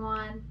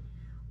someone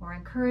or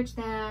encourage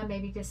them,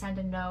 maybe to send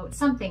a note,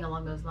 something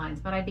along those lines.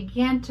 But I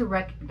began to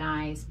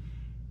recognize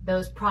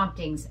those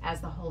promptings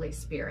as the Holy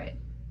Spirit.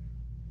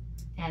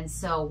 And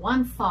so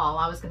one fall,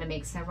 I was going to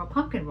make several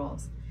pumpkin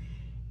rolls.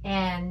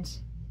 And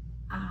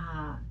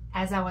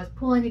as I was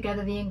pulling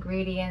together the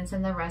ingredients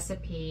and the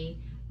recipe,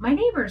 my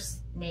neighbor's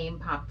name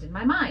popped in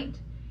my mind.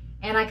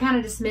 And I kind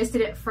of dismissed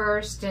it at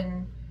first,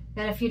 and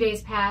then a few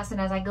days pass,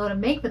 and as I go to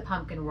make the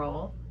pumpkin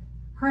roll,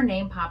 her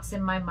name pops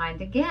in my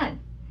mind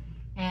again.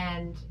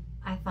 And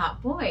I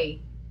thought, boy,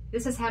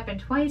 this has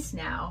happened twice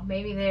now.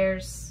 Maybe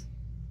there's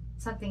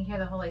something here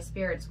the Holy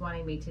Spirit's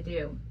wanting me to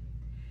do.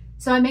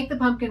 So I make the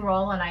pumpkin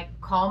roll and I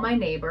call my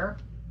neighbor.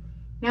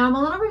 Now I'm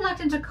a little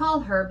reluctant to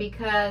call her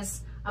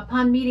because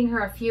upon meeting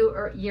her a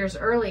few years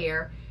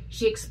earlier,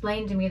 she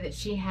explained to me that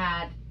she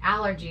had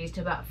allergies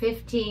to about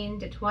 15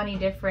 to 20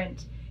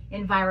 different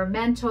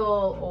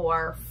environmental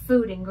or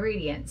food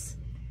ingredients.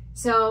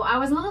 So I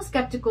was a little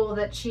skeptical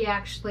that she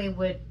actually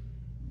would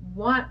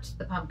want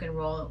the pumpkin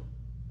roll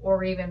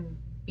or even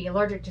be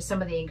allergic to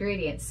some of the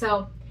ingredients.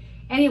 So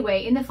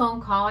anyway, in the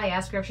phone call, I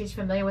asked her if she's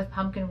familiar with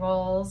pumpkin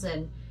rolls,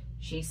 and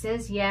she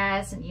says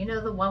yes, and you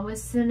know, the one with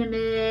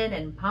cinnamon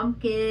and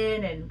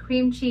pumpkin and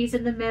cream cheese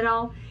in the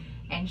middle,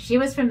 and she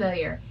was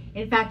familiar.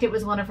 In fact, it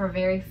was one of her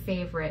very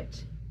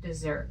favorite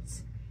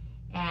desserts.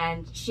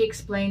 And she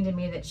explained to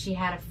me that she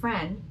had a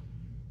friend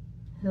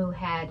who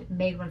had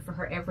made one for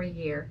her every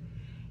year.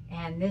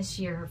 And this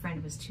year her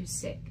friend was too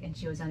sick and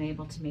she was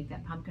unable to make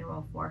that pumpkin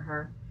roll for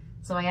her.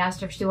 So I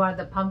asked her if she wanted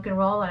the pumpkin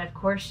roll, and of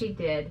course she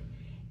did.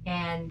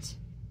 And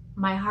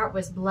my heart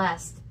was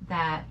blessed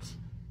that,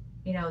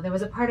 you know, there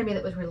was a part of me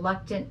that was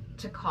reluctant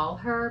to call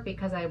her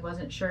because I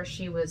wasn't sure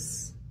she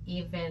was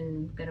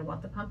even gonna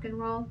want the pumpkin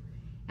roll.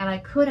 And I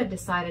could have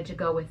decided to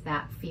go with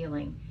that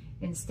feeling.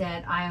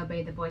 Instead, I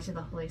obeyed the voice of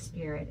the Holy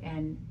Spirit,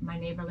 and my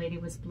neighbor lady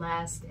was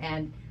blessed,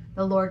 and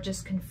the Lord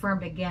just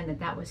confirmed again that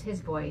that was his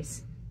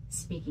voice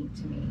speaking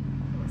to me.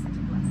 It was such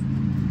a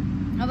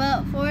blessing.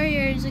 About 4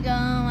 years ago,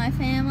 my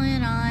family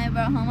and I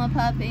brought home a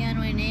puppy, and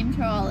we named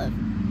her Olive.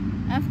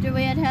 After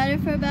we had her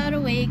for about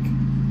a week,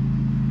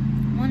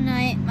 one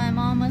night my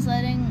mom was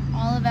letting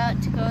Olive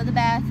out to go to the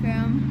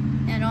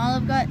bathroom, and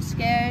Olive got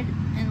scared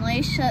and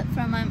lay shut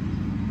from my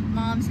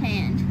mom's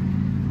hand.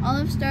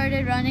 Olive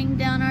started running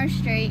down our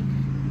street,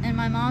 and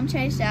my mom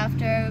chased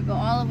after her, but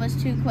Olive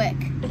was too quick.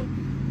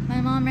 My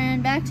mom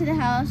ran back to the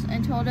house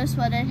and told us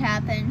what had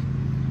happened.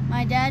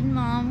 My dad and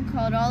mom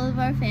called all of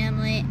our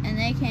family, and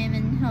they came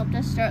and helped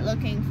us start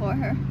looking for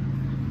her.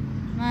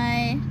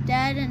 My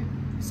dad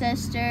and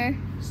sister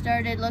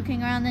started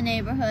looking around the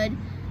neighborhood,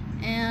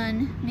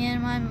 and me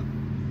and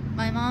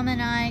my mom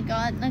and I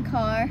got in the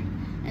car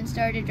and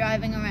started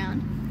driving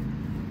around.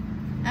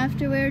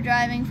 After we were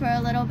driving for a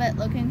little bit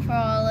looking for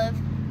Olive,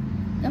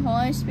 the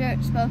Holy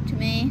Spirit spoke to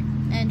me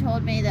and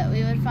told me that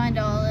we would find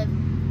Olive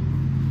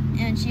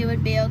and she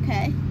would be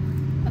okay.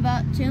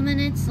 About 2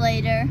 minutes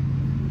later,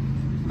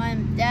 my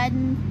dad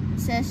and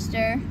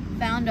sister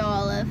found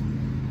Olive,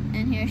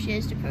 and here she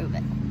is to prove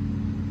it.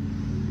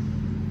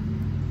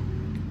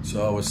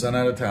 So I was sent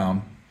out of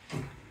town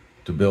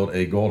to build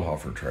a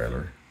Goldhofer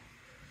trailer.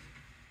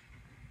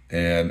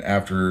 And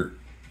after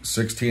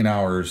 16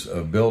 hours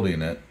of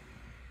building it,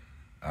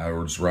 I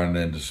was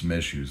running into some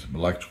issues, some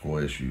electrical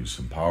issues,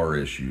 some power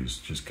issues.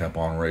 Just kept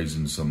on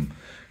raising some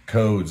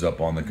codes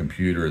up on the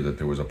computer that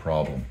there was a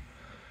problem.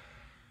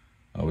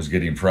 I was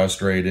getting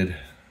frustrated.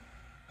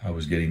 I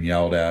was getting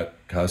yelled at,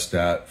 cussed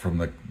at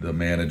from the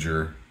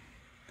manager.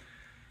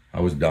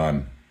 I was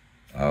done.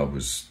 I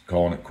was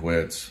calling it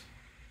quits.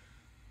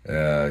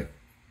 I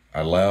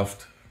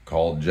left,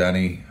 called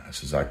Jenny. I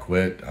says, I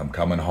quit. I'm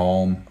coming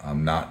home.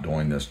 I'm not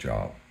doing this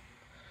job.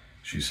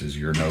 She says,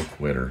 you're no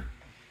quitter.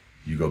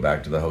 You go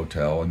back to the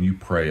hotel and you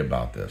pray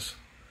about this.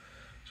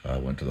 So I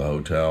went to the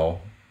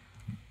hotel,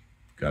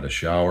 got a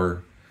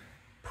shower,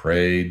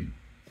 prayed.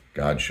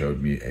 God showed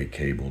me a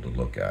cable to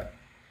look at.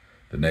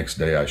 The next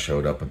day I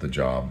showed up at the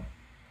job.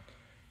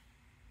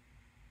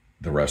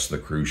 The rest of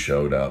the crew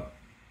showed up.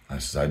 I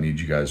said, I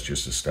need you guys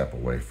just to step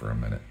away for a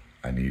minute.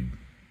 I need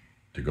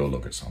to go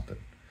look at something.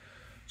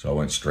 So I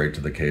went straight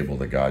to the cable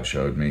that God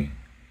showed me.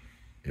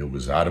 It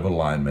was out of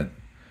alignment.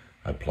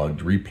 I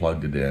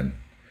replugged it in,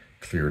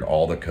 cleared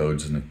all the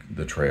codes in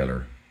the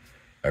trailer.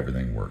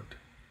 Everything worked.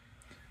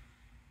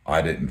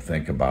 I didn't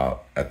think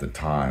about, at the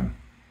time,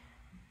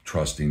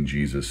 trusting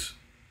Jesus,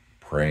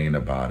 praying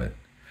about it,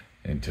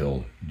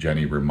 until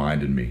Jenny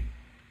reminded me,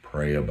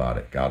 pray about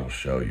it. God will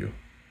show you.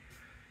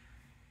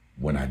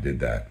 When I did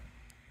that,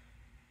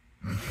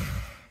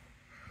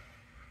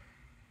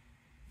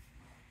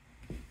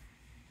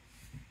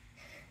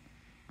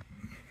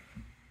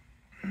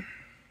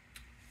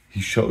 He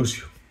shows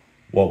you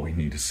what we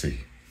need to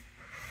see.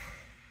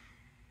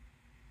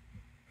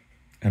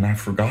 And I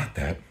forgot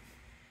that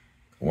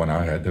when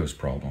I had those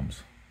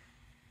problems.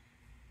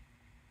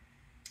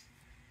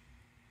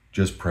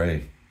 Just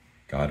pray.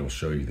 God will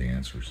show you the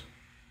answers.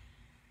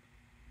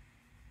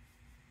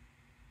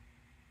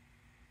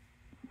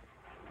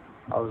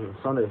 I was in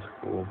Sunday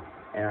school,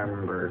 and I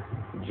remember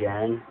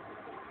Jen,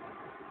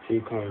 she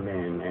came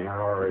in, and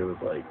her heart rate was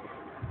like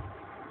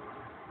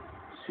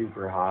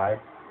super high,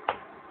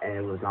 and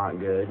it was not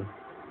good.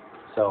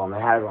 So I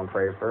had everyone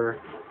pray for her.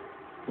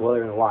 Well,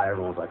 they're gonna lie,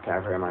 everyone was like, can I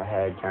pray in my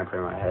head? Can I pray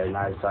in my head? And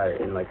I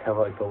decided, and like, I felt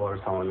like the Lord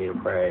was telling me to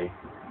pray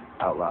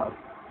out loud.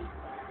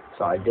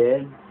 So I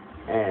did,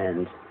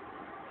 and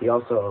He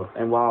also,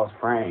 and while I was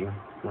praying,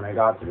 when I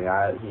got to me,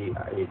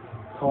 he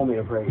told me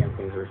to pray against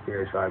things that were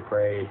spiritual. I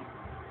prayed,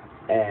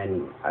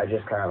 and I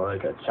just kind of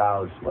like a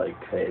child's like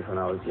faith when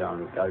I was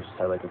young. I just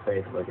had like a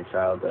faith of like a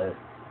child that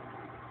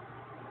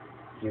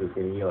He was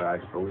going to heal her. I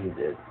just believed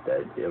it,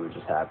 that it would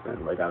just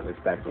happen. Like I was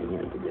expecting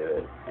Him to do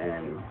it,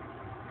 and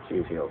she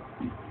was healed.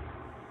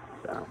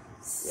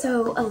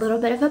 So a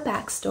little bit of a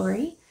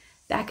backstory.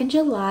 Back in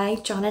July,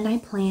 John and I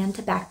planned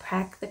to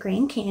backpack the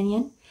Grand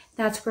Canyon.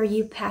 That's where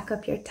you pack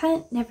up your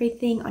tent and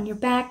everything on your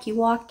back. You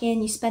walk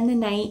in, you spend the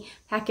night,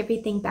 pack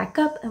everything back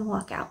up, and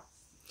walk out.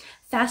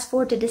 Fast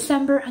forward to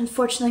December.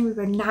 Unfortunately, we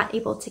were not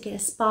able to get a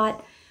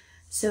spot.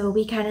 So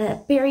we kind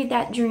of buried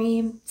that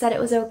dream, said it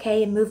was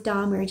okay, and moved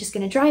on. We were just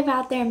going to drive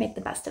out there and make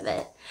the best of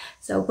it.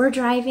 So we're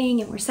driving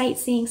and we're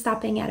sightseeing,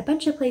 stopping at a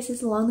bunch of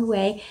places along the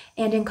way.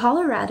 And in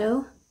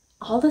Colorado,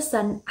 all of a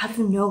sudden, out of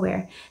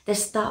nowhere,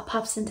 this thought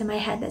pops into my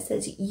head that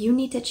says, you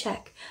need to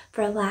check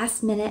for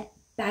last-minute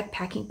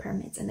backpacking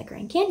permits in the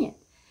Grand Canyon.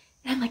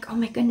 And I'm like, oh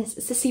my goodness,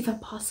 is this even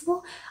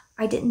possible?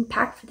 I didn't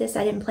pack for this.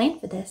 I didn't plan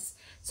for this.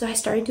 So I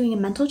started doing a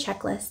mental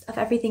checklist of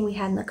everything we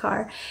had in the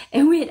car.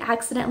 And we had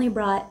accidentally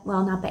brought,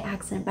 well, not by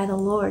accident, by the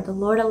Lord. The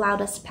Lord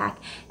allowed us to pack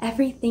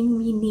everything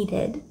we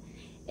needed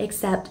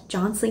except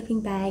John's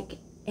sleeping bag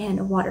and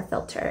a water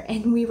filter.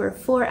 And we were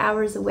 4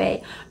 hours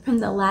away from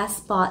the last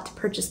spot to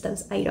purchase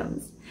those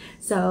items.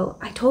 So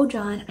I told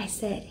John, I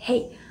said,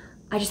 hey,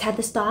 I just had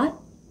this thought.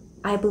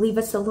 I believe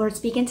it's the Lord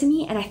speaking to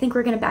me, and I think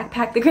we're going to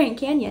backpack the Grand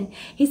Canyon.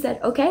 He said,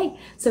 okay.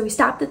 So we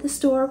stopped at the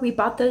store, we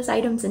bought those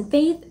items in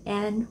faith,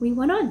 and we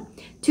went on.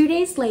 2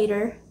 days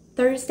later,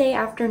 Thursday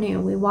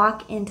afternoon, we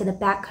walk into the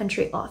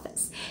backcountry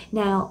office.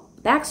 Now,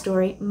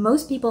 backstory,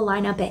 most people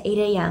line up at 8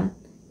 a.m.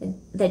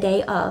 the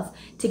day of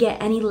to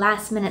get any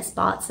last minute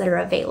spots that are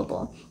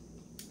available.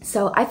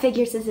 So I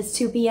figured since it's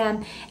 2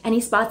 p.m., any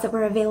spots that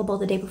were available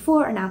the day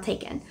before are now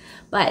taken.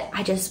 But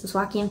I just was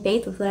walking in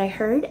faith with what I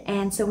heard.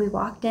 And so we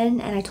walked in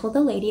and I told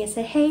the lady, I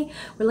said, hey,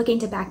 we're looking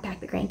to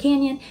backpack the Grand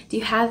Canyon. Do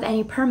you have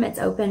any permits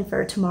open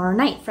for tomorrow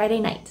night, Friday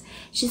night?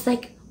 She's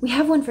like, we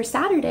have one for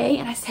Saturday.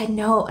 And I said,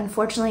 no,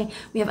 unfortunately,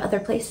 we have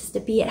other places to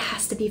be. It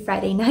has to be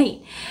Friday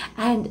night.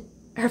 And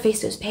her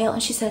face goes pale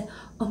and she said,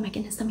 oh my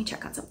goodness, let me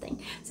check on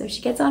something. So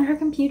she gets on her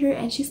computer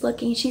and she's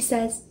looking. She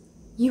says,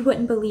 you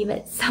wouldn't believe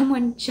it.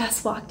 Someone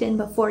just walked in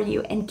before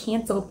you and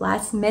canceled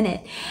last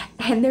minute.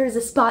 And there's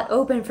a spot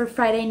open for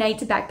Friday night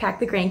to backpack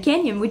the Grand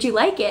Canyon. Would you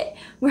like it?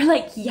 We're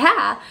like,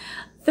 yeah.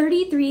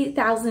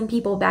 33,000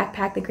 people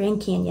backpack the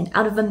Grand Canyon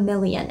out of 1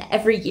 million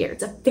every year.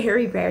 It's a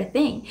very rare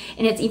thing.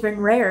 And it's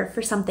even rarer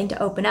for something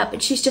to open up.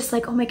 And she's just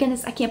like, oh my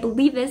goodness, I can't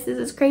believe this. This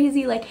is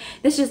crazy. Like,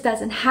 this just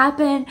doesn't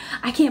happen.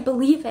 I can't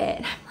believe it.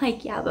 And I'm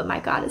like, yeah, but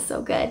my God is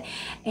so good.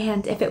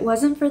 And if it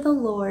wasn't for the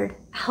Lord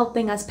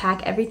helping us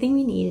pack everything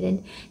we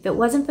needed, if it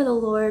wasn't for the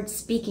Lord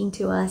speaking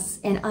to us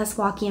and us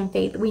walking in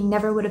faith, we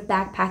never would have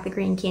backpacked the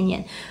Grand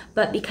Canyon.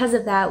 But because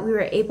of that, we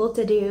were able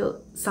to do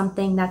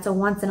something that's a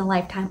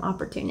once-in-a-lifetime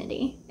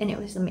opportunity, and it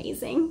was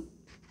amazing.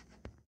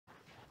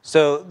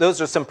 So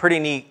those are some pretty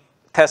neat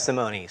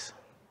testimonies.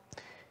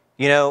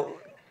 You know,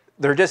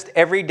 they're just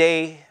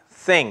everyday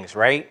things,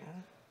 right?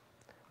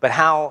 But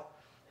how,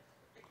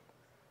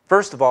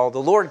 first of all,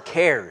 the Lord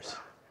cares.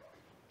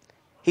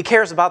 He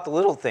cares about the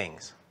little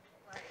things.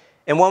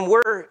 And when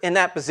we're in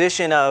that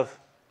position of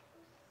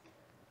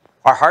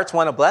our hearts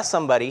want to bless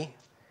somebody,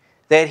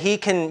 that He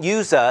can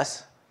use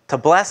us to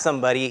bless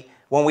somebody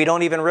when we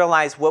don't even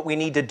realize what we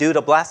need to do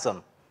to bless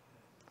them.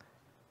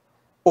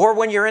 Or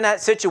when you're in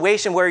that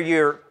situation where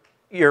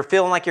you're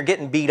feeling like you're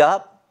getting beat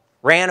up,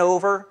 ran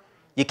over,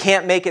 you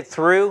can't make it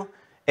through,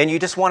 and you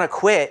just want to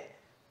quit,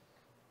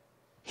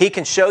 He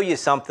can show you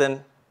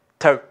something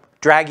to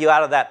drag you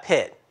out of that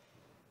pit.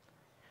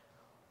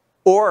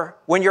 Or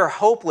when you're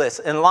hopeless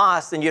and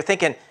lost and you're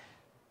thinking,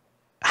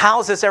 how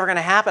is this ever going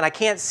to happen? I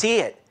can't see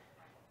it.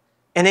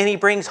 And then he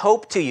brings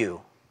hope to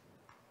you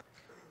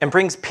and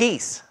brings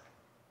peace.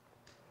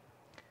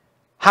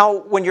 How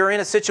when you're in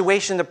a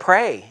situation to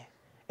pray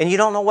and you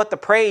don't know what to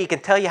pray, he can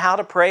tell you how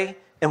to pray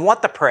and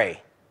what to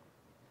pray.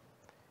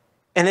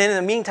 And then in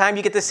the meantime,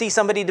 you get to see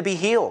somebody to be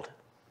healed.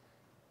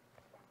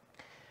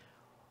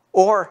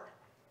 Or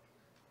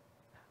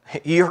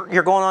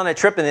you're going on a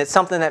trip and it's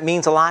something that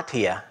means a lot to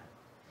you.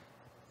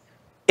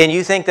 And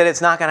you think that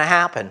it's not going to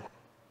happen.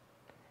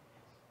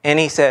 And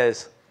he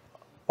says,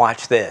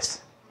 watch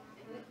this.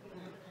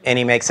 And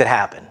he makes it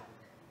happen.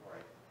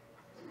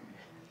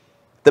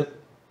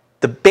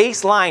 The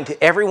baseline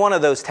to every one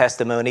of those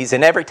testimonies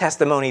and every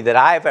testimony that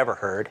I've ever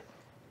heard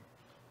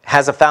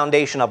has a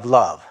foundation of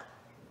love.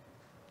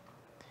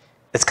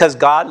 It's because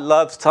God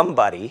loves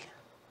somebody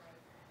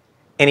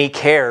and he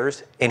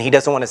cares and he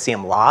doesn't want to see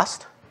them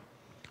lost,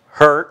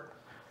 hurt,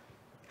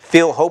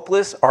 feel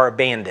hopeless, or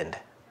abandoned.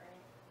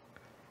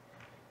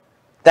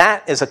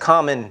 That is a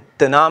common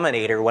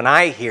denominator when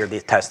I hear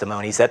the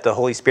testimonies that the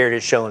Holy Spirit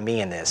is showing me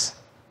in this.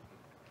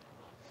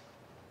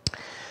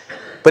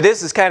 But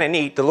this is kind of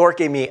neat. The Lord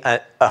gave me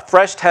a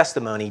fresh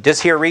testimony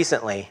just here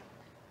recently.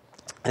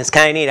 And it's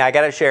kind of neat. I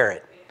got to share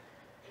it.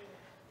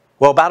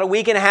 Well, about a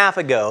week and a half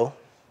ago,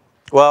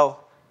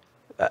 well,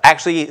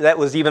 actually, that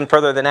was even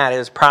further than that. It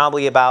was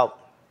probably about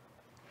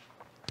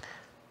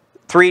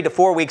 3 to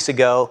 4 weeks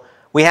ago.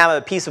 We have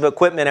a piece of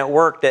equipment at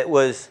work that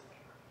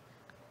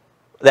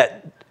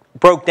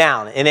broke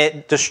down, and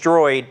it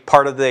destroyed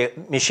part of the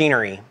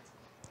machinery.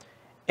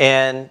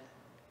 And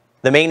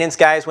the maintenance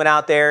guys went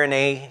out there, and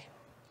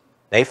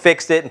they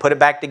fixed it and put it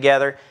back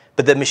together,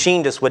 but the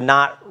machine just would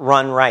not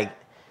run right.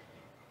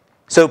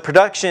 So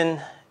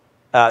production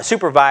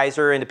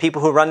supervisor and the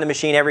people who run the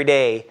machine every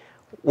day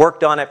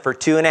worked on it for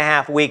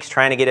 2.5 weeks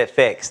trying to get it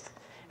fixed.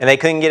 And they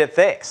couldn't get it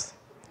fixed.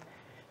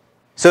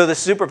 So the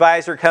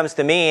supervisor comes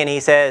to me and he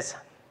says,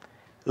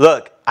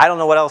 look, I don't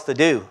know what else to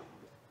do.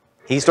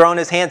 He's throwing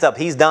his hands up.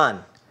 He's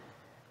done.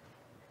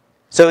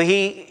 So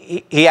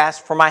he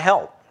asked for my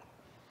help.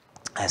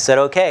 I said,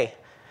 okay.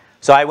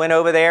 So I went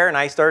over there and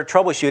I started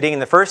troubleshooting.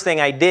 And the first thing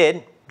I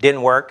did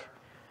didn't work.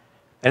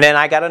 And then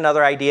I got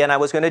another idea and I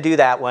was going to do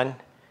that one.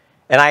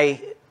 And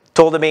I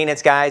told the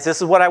maintenance guys,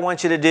 this is what I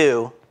want you to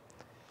do.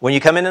 When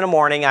you come in the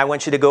morning, I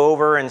want you to go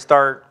over and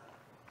start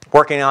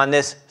working on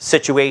this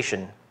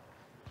situation.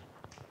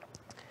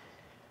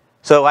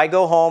 So I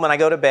go home and I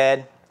go to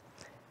bed.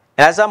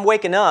 And as I'm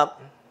waking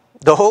up,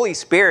 the Holy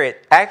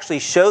Spirit actually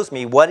shows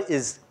me what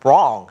is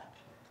wrong.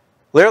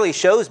 Literally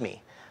shows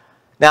me.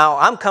 Now,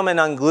 I'm coming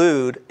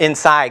unglued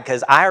inside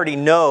because I already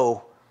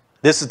know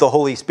this is the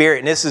Holy Spirit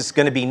and this is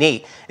going to be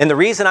neat. And the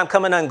reason I'm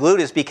coming unglued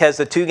is because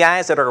the 2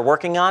 guys that are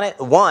working on it,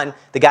 one,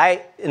 the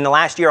guy in the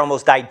last year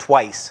almost died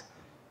twice.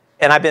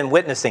 And I've been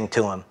witnessing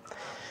to him.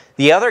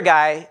 The other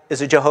guy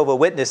is a Jehovah's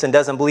Witness and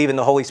doesn't believe in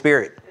the Holy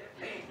Spirit.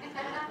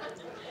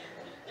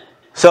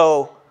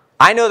 So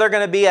I know they're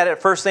going to be at it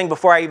first thing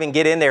before I even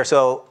get in there.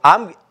 So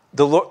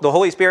the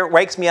Holy Spirit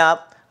wakes me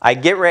up. I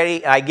get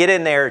ready. I get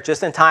in there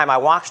just in time. I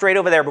walk straight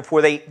over there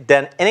before they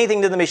done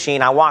anything to the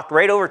machine. I walked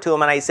right over to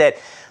them and I said,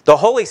 the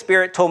Holy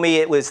Spirit told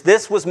me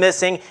this was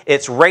missing.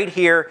 It's right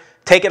here.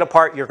 Take it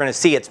apart. You're going to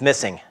see it's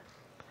missing.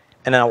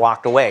 And then I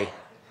walked away.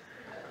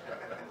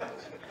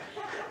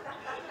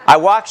 I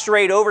walked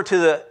straight over to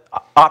the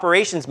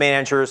operations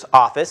manager's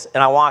office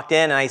and I walked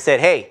in and I said,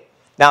 hey,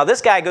 now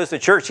this guy goes to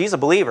church. He's a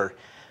believer.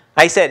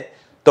 I said,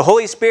 the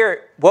Holy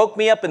Spirit woke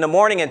me up in the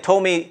morning and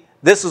told me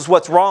this is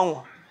what's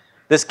wrong.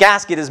 This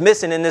gasket is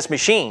missing in this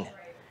machine.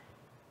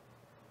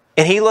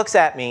 And he looks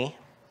at me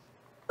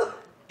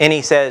and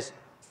he says,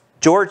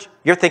 George,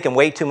 you're thinking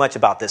way too much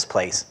about this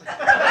place.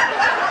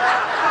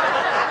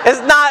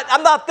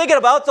 I'm not thinking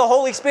about it, it's the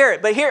Holy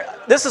Spirit. But here,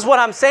 this is what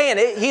I'm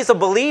saying. He's a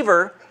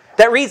believer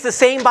that reads the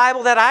same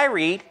Bible that I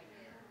read,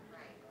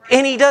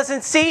 and he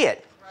doesn't see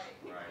it.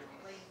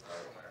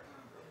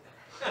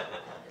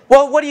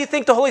 Well, what do you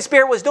think the Holy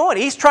Spirit was doing?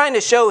 He's trying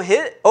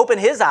to open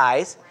his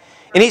eyes,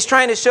 and he's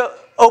trying to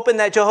open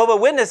that Jehovah's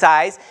Witness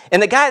eyes,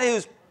 and the guy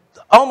who's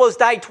almost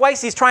died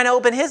twice, he's trying to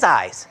open his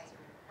eyes.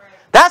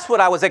 That's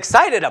what I was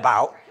excited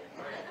about.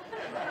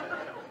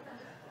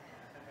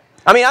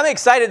 I mean, I'm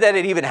excited that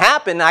it even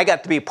happened. I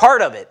got to be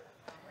part of it.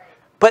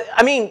 But,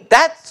 I mean,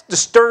 that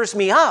stirs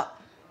me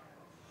up.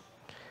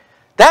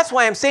 That's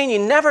why I'm saying you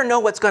never know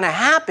what's going to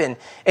happen,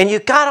 and you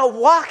got to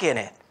walk in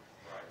it.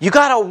 You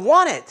got to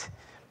want it.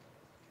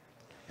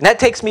 And that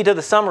takes me to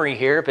the summary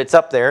here, if it's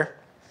up there.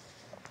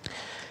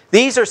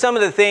 These are some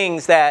of the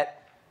things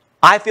that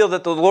I feel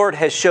that the Lord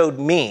has showed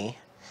me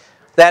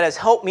that has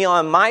helped me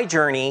on my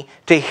journey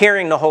to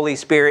hearing the Holy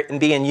Spirit and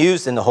being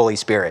used in the Holy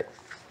Spirit.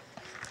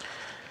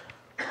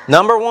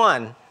 Number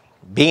 1,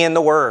 be in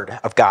the Word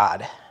of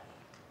God.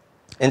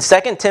 In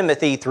 2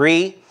 Timothy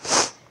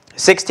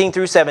 3:16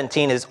 through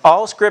 17 is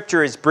all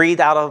Scripture is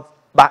breathed out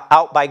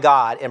by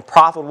God and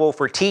profitable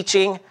for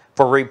teaching,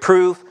 for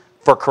reproof,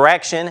 for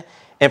correction,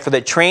 and for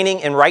the training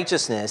in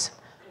righteousness,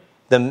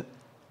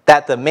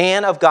 that the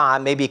man of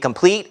God may be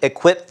complete,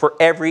 equipped for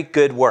every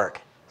good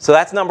work. So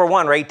that's number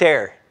one right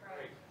there.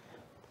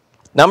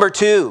 Number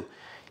two,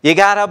 you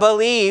got to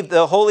believe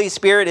the Holy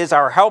Spirit is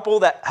our helper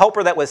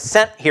that was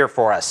sent here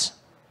for us.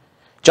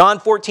 John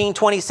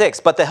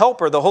 14:26, but the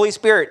helper, the Holy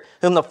Spirit,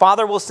 whom the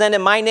Father will send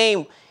in my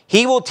name,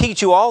 he will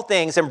teach you all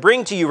things and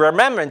bring to you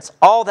remembrance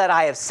all that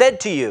I have said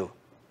to you.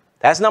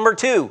 That's number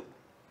two.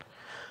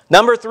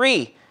 Number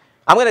three,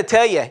 I'm going to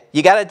tell you,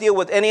 you got to deal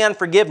with any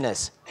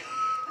unforgiveness.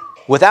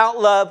 Without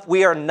love,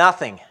 we are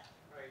nothing.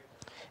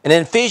 And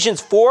in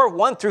Ephesians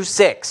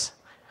 4:1-6,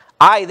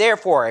 I,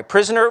 therefore, a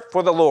prisoner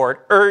for the Lord,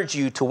 urge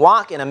you to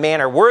walk in a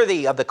manner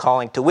worthy of the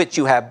calling to which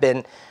you have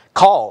been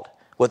called,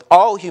 with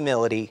all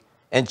humility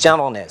and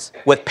gentleness,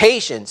 with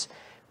patience,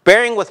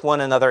 bearing with one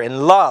another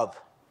in love,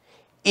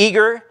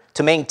 eager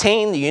to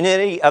maintain the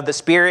unity of the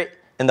Spirit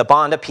in the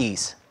bond of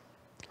peace.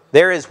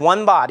 There is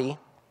one body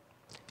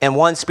and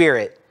one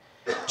Spirit,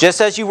 just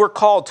as you were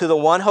called to the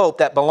one hope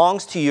that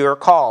belongs to your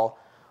call,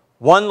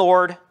 one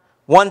Lord,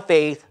 one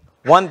faith,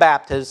 one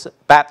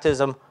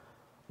baptism,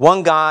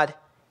 one God,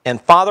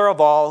 and Father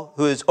of all,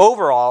 who is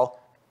over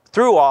all,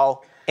 through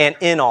all, and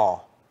in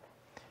all.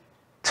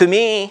 To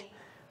me,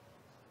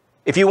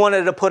 if you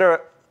wanted to put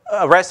a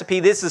recipe,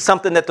 this is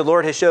something that the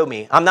Lord has showed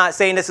me. I'm not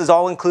saying this is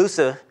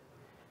all-inclusive.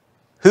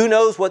 Who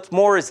knows what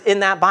more is in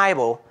that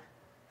Bible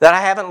that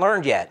I haven't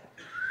learned yet?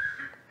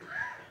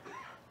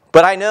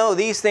 But I know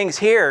these things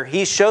here,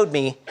 He showed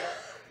me,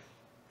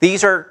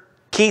 these are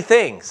key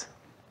things.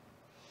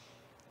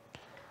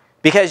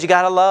 Because you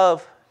got to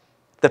love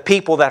the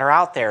people that are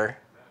out there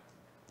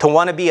to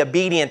want to be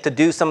obedient to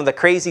do some of the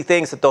crazy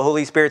things that the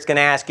Holy Spirit's going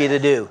to ask you to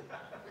do.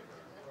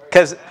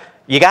 Because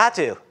you got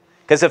to.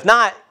 Because if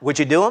not, would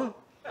you do them?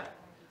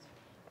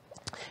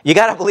 You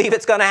got to believe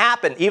it's going to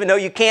happen, even though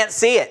you can't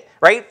see it,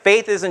 right?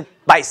 Faith isn't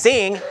by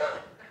seeing.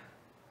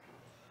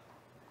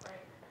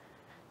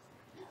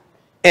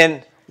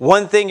 And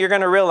one thing you're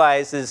going to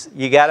realize is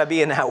you got to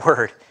be in that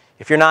Word.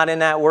 If you're not in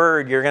that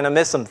Word, you're going to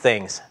miss some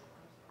things.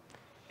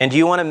 And do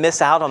you want to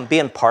miss out on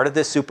being part of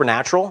this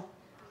supernatural?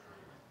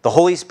 The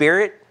Holy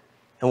Spirit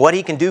and what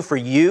He can do for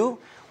you,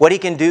 what He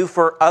can do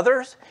for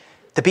others,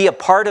 to be a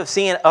part of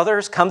seeing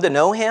others come to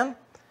know Him,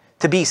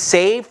 to be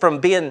saved from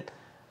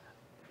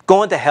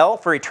going to hell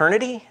for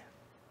eternity.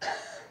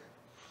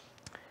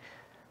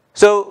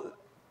 So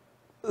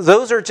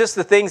those are just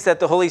the things that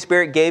the Holy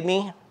Spirit gave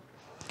me.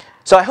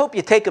 So I hope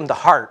you take them to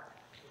heart.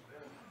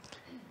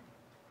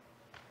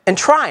 And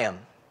try them.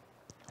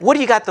 What do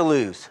you got to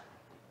lose?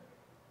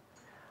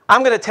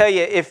 I'm going to tell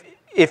you,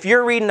 if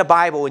you're reading the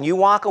Bible and you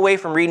walk away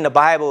from reading the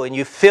Bible and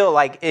you feel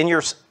like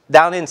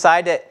down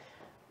inside that,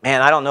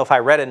 man, I don't know if I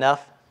read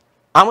enough,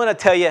 I'm going to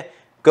tell you,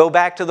 go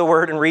back to the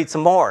Word and read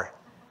some more.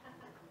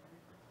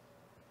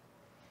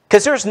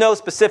 Because there's no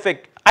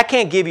specific, I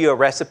can't give you a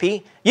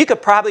recipe. You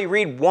could probably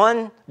read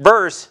one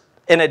verse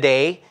in a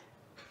day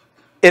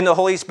and the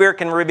Holy Spirit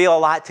can reveal a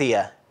lot to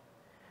you.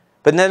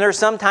 But then there's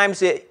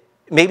sometimes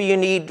maybe you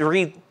need to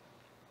read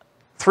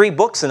 3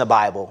 books in the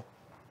Bible.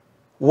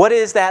 What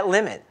is that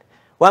limit?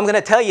 Well, I'm going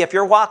to tell you, if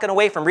you're walking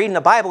away from reading the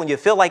Bible and you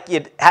feel like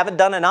you haven't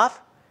done enough,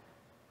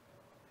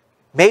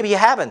 maybe you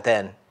haven't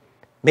then.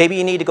 Maybe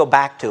you need to go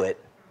back to it.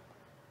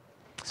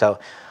 So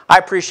I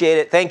appreciate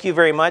it. Thank you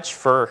very much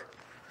for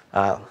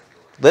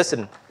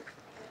listening.